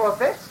fence with the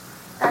 4/5,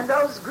 and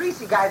those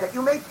greasy guys that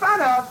you made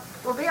fun of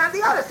will be on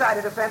the other side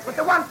of the fence with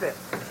the 1/5.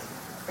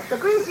 The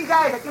greasy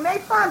guys that you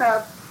made fun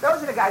of,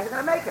 those are the guys that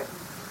are going to make it.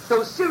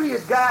 Those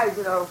serious guys,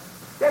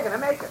 they're going to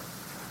make it.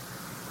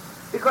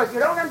 Because you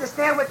don't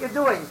understand what you're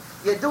doing.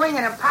 You're doing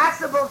an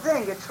impossible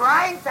thing. You're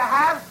trying to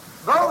have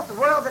both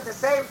worlds at the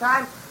same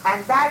time,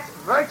 and that's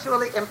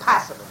virtually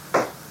impossible.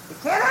 You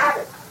can't have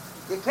it.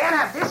 You can't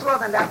have this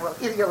world and that world.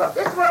 Either you love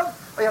this world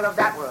or you love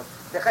that world.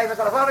 The Chavis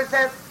Alavovit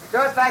says,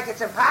 just like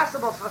it's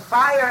impossible for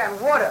fire and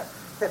water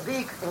to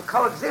be in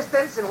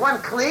coexistence in one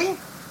kli,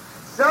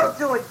 so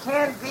too it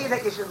can't be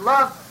that you should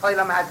love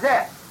Olam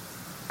Hazeh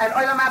and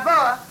Olam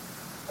Haba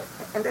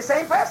in the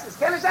same person.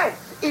 Can't you say?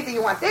 Either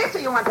you want this or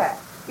you want that.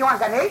 You want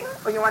Gan Eden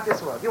or you want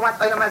this world. You want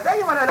Olam Hazeh,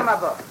 you want Olam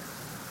Haba.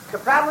 The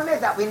problem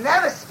is that we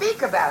never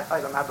speak about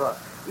Olam Haba.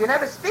 You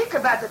never speak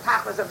about the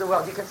tachlis of the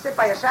world. You can sit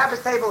by a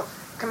Shabbos table,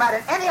 come out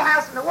in any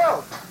house in the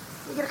world.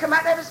 You can come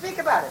out and never speak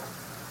about it.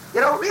 You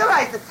don't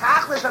realize the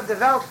tachlis of the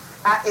world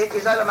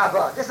is Olam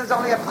Haba. This is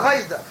only a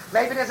proizda.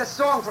 Maybe there's a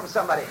song from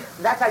somebody.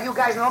 And that's how you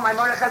guys know my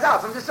Moreh Chazal,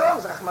 from the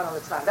songs, Rachman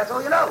al-Islam. That's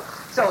all you know.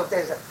 So if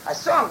there's a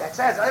song that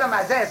says Olam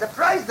Hazeh is a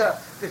proizda,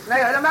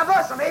 Bifnei Olam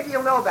Haba, so maybe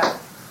you'll know about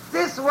it.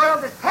 This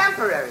world is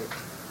temporary.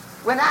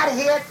 We're not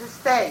here to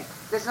stay.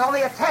 This is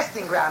only a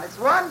testing ground. It's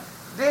one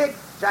big,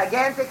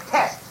 gigantic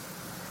test.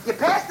 You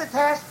pass the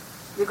test,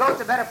 you go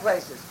to better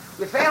places.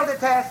 You fail the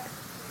test,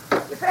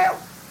 you fail.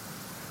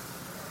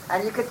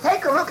 And you can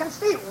take a look and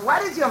see,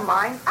 what is your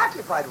mind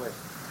occupied with?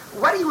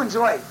 What do you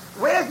enjoy?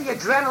 Where's the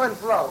adrenaline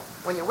flow?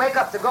 When you wake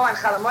up to go on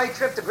Chalamoy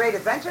trip to Great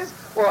Adventures,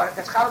 or a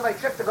Chalamoy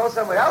trip to go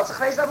somewhere else,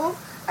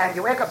 and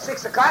you wake up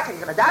 6 o'clock and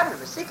you're going to daven and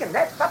you're seeking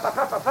net, because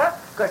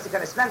you're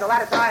going to spend a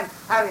lot of time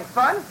having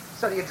fun,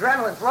 so the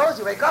adrenaline flows,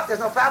 you wake up, there's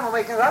no problem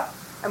waking up,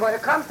 and when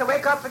it comes to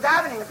wake up for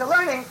davening and to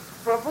learning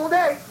for a full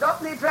day, the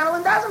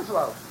adrenaline doesn't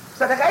flow.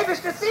 So the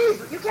Eibishter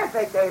sees, you can't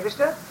fake the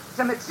Eibishter, it's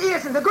a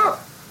mitzias in the guf.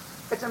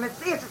 It's a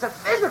mitzias, it's a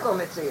physical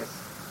mitzias.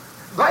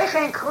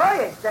 Boichen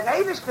kloyes, the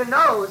Eibishter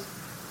knows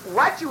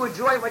what you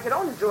enjoy, what you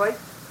don't enjoy.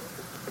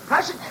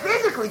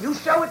 Physically, you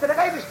show it to the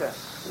Eibishter.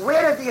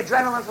 Where does the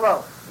adrenaline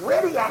flow?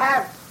 Where do you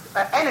have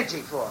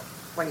energy for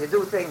when you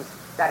do things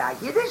that are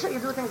Yiddish or you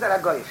do things that are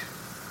Goyish?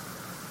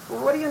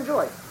 Well, what do you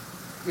enjoy?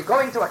 You're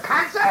going to a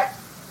concert?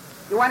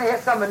 You want to hear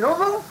some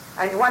maneuver?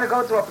 And you want to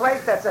go to a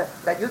place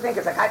that you think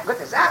is a good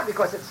desire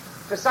because it's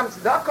for some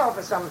tzedakah,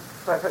 for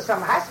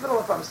some hospital,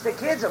 or from sick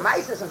kids or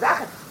mices and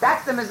zachen.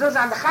 That's the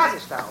mezuzah on the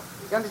chazishtal.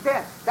 You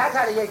understand? That's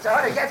how the Yetzer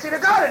Hara gets you to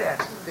go to there.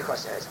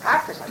 Because there's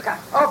practice.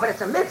 Oh, but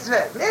it's a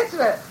mitzvah.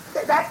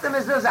 That's the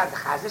mezuzah on the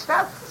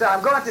chazishtal. So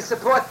I'm going to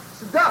support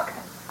tzedakah.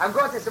 I'm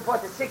going to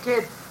support the sick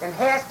kids in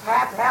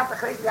half the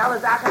crazy Allah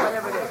zachen,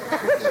 whatever it is.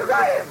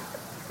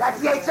 That's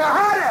Yetzer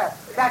Hara.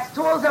 That's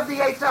tools of the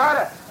Yetzer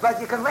Hara.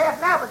 But you can laugh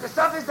now, but the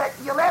stuff is that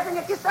you're laughing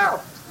at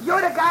yourself.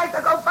 You're the guys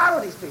that go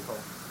follow these people.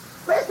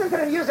 Listen to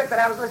the music that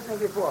I was listening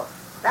before.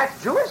 That's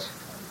Jewish?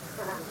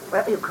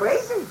 Well, are you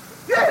crazy?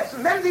 Yes,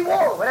 Mendy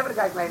Wall, whatever the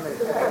guy's name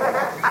is.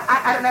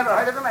 I've never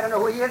heard of him. I don't know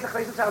who he is. But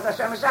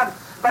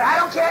I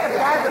don't care if he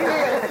has the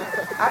beard.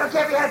 I don't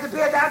care if he has the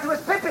beard down to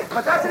his pippin.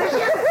 But that's it is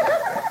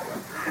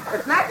Yiddish.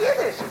 It's not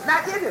Yiddish. It's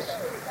not Yiddish.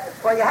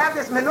 Well, you have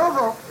this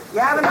maneuver. You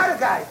have another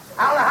guy.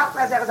 Allah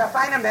Hafnazer is a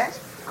finer mensch.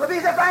 Could be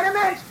he's a finer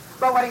mensch.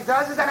 But what he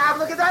does is an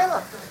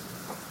avlugedayla.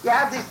 You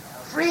have this.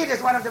 Fried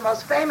is one of the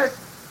most famous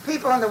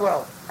people in the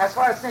world as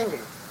far as singing.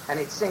 And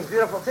he sings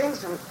beautiful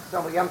things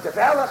from Yom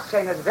Tevelach,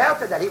 Shenas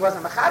Velta, that he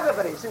wasn't Mechaber,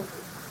 but he sings.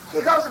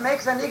 He goes and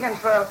makes a niggin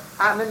for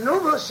a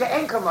menubel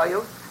she'en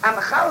kamoyu, a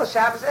mechal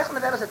Shabbos, ech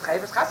medelas et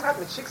chayvus, chasrat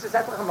mit shiksa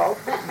zetrach amol,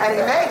 and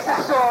he makes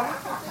a song,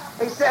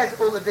 he says,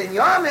 Ule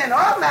binyomin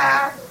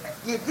Omar,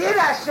 Yedid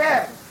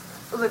Hashem,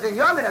 Ule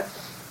binyomin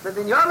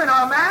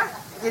Omar,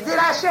 Yedid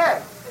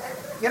Hashem.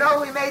 You know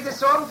who we made this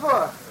song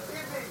for?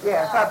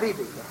 Yeah, for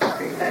Bibi.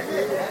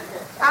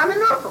 I'm a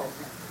novel.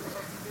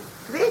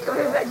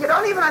 You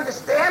don't even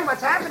understand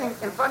what's happening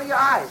in front of your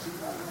eyes.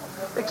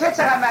 The kids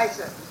are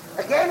amazing.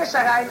 Again, it's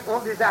all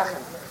the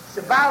Sachen. It's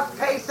about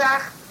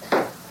Pesach.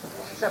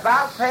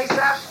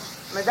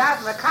 Medat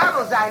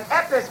Mekabel sein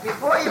Epis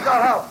before you go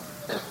home.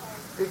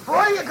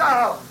 Before you go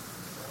home.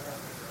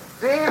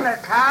 Be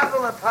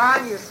Mekabel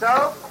upon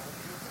yourself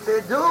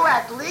to do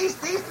at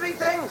least these three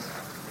things.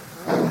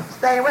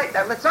 Stay away.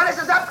 Now, Litzonis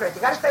is upgrade.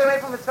 You got to stay away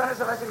from Litzonis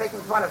unless you're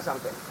making fun of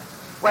something.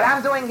 What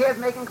I'm doing here is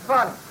making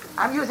fun.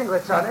 I'm using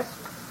Litzonis,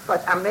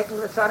 but I'm making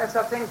Litzonis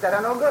of things that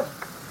are no good.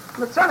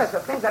 Litzonis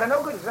of things that are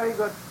no good is very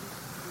good.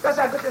 That's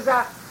how good is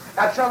that.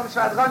 Avshalom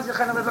Shvadron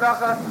Zichanu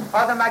Levracha,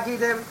 other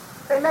Magidim,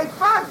 they made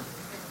fun.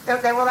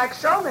 They were like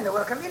showmen, they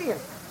were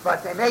comedians.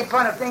 But they made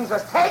fun of things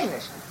was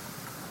technisch.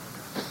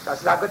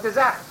 That's how good is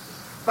that.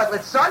 But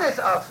Litzonis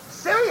of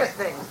serious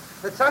things,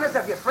 Litzonis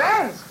of your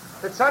friends,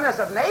 Litzonis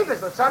of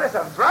neighbors, Litzonis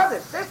of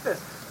brothers, sisters,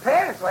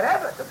 parents,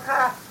 whatever.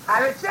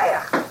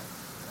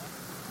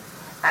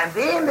 And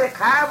being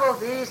mekabel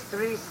these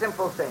three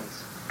simple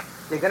things.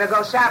 You're going to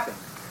go shopping.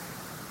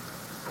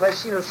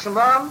 Leishinu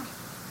Shimom,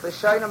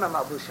 Leishinu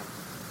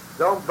Shimom.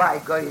 Don't buy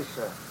goyish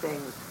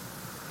things.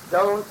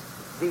 Don't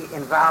be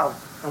involved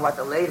in what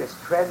the latest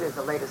trend is,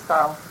 the latest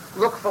style.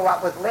 Look for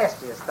what was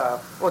last year's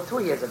style, or 2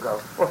 years ago,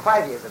 or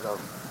 5 years ago.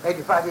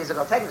 Maybe 5 years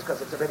ago, technically,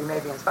 because it's already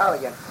maybe in style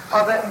again.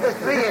 Or but it's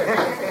 3 years.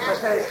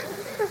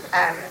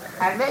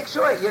 And make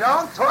sure you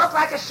don't talk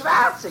like a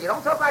Schwarzer. You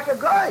don't talk like a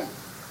goy.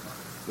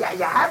 Yeah,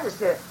 you have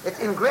this. It's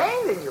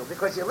ingrained in you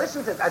because you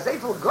listen to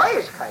Azeful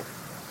Goyishkeit.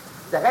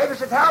 The Rebbe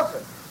should help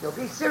him. You'll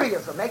be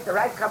serious. You'll make the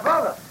right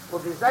Kabbalah.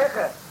 We'll be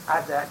zeicher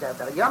at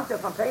the Yom Tov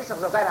from Pesach.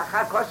 We'll sein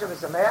Achad Kosher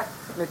V'Sameach.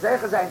 Mit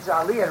zeicher sein zu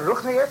Ali and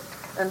Ruchnius.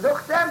 And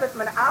durch them, that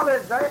men alle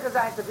zeicher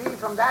sein to be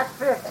from that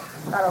fifth.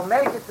 That'll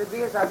make it to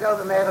be as Agel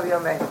the Meir of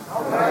Yomein.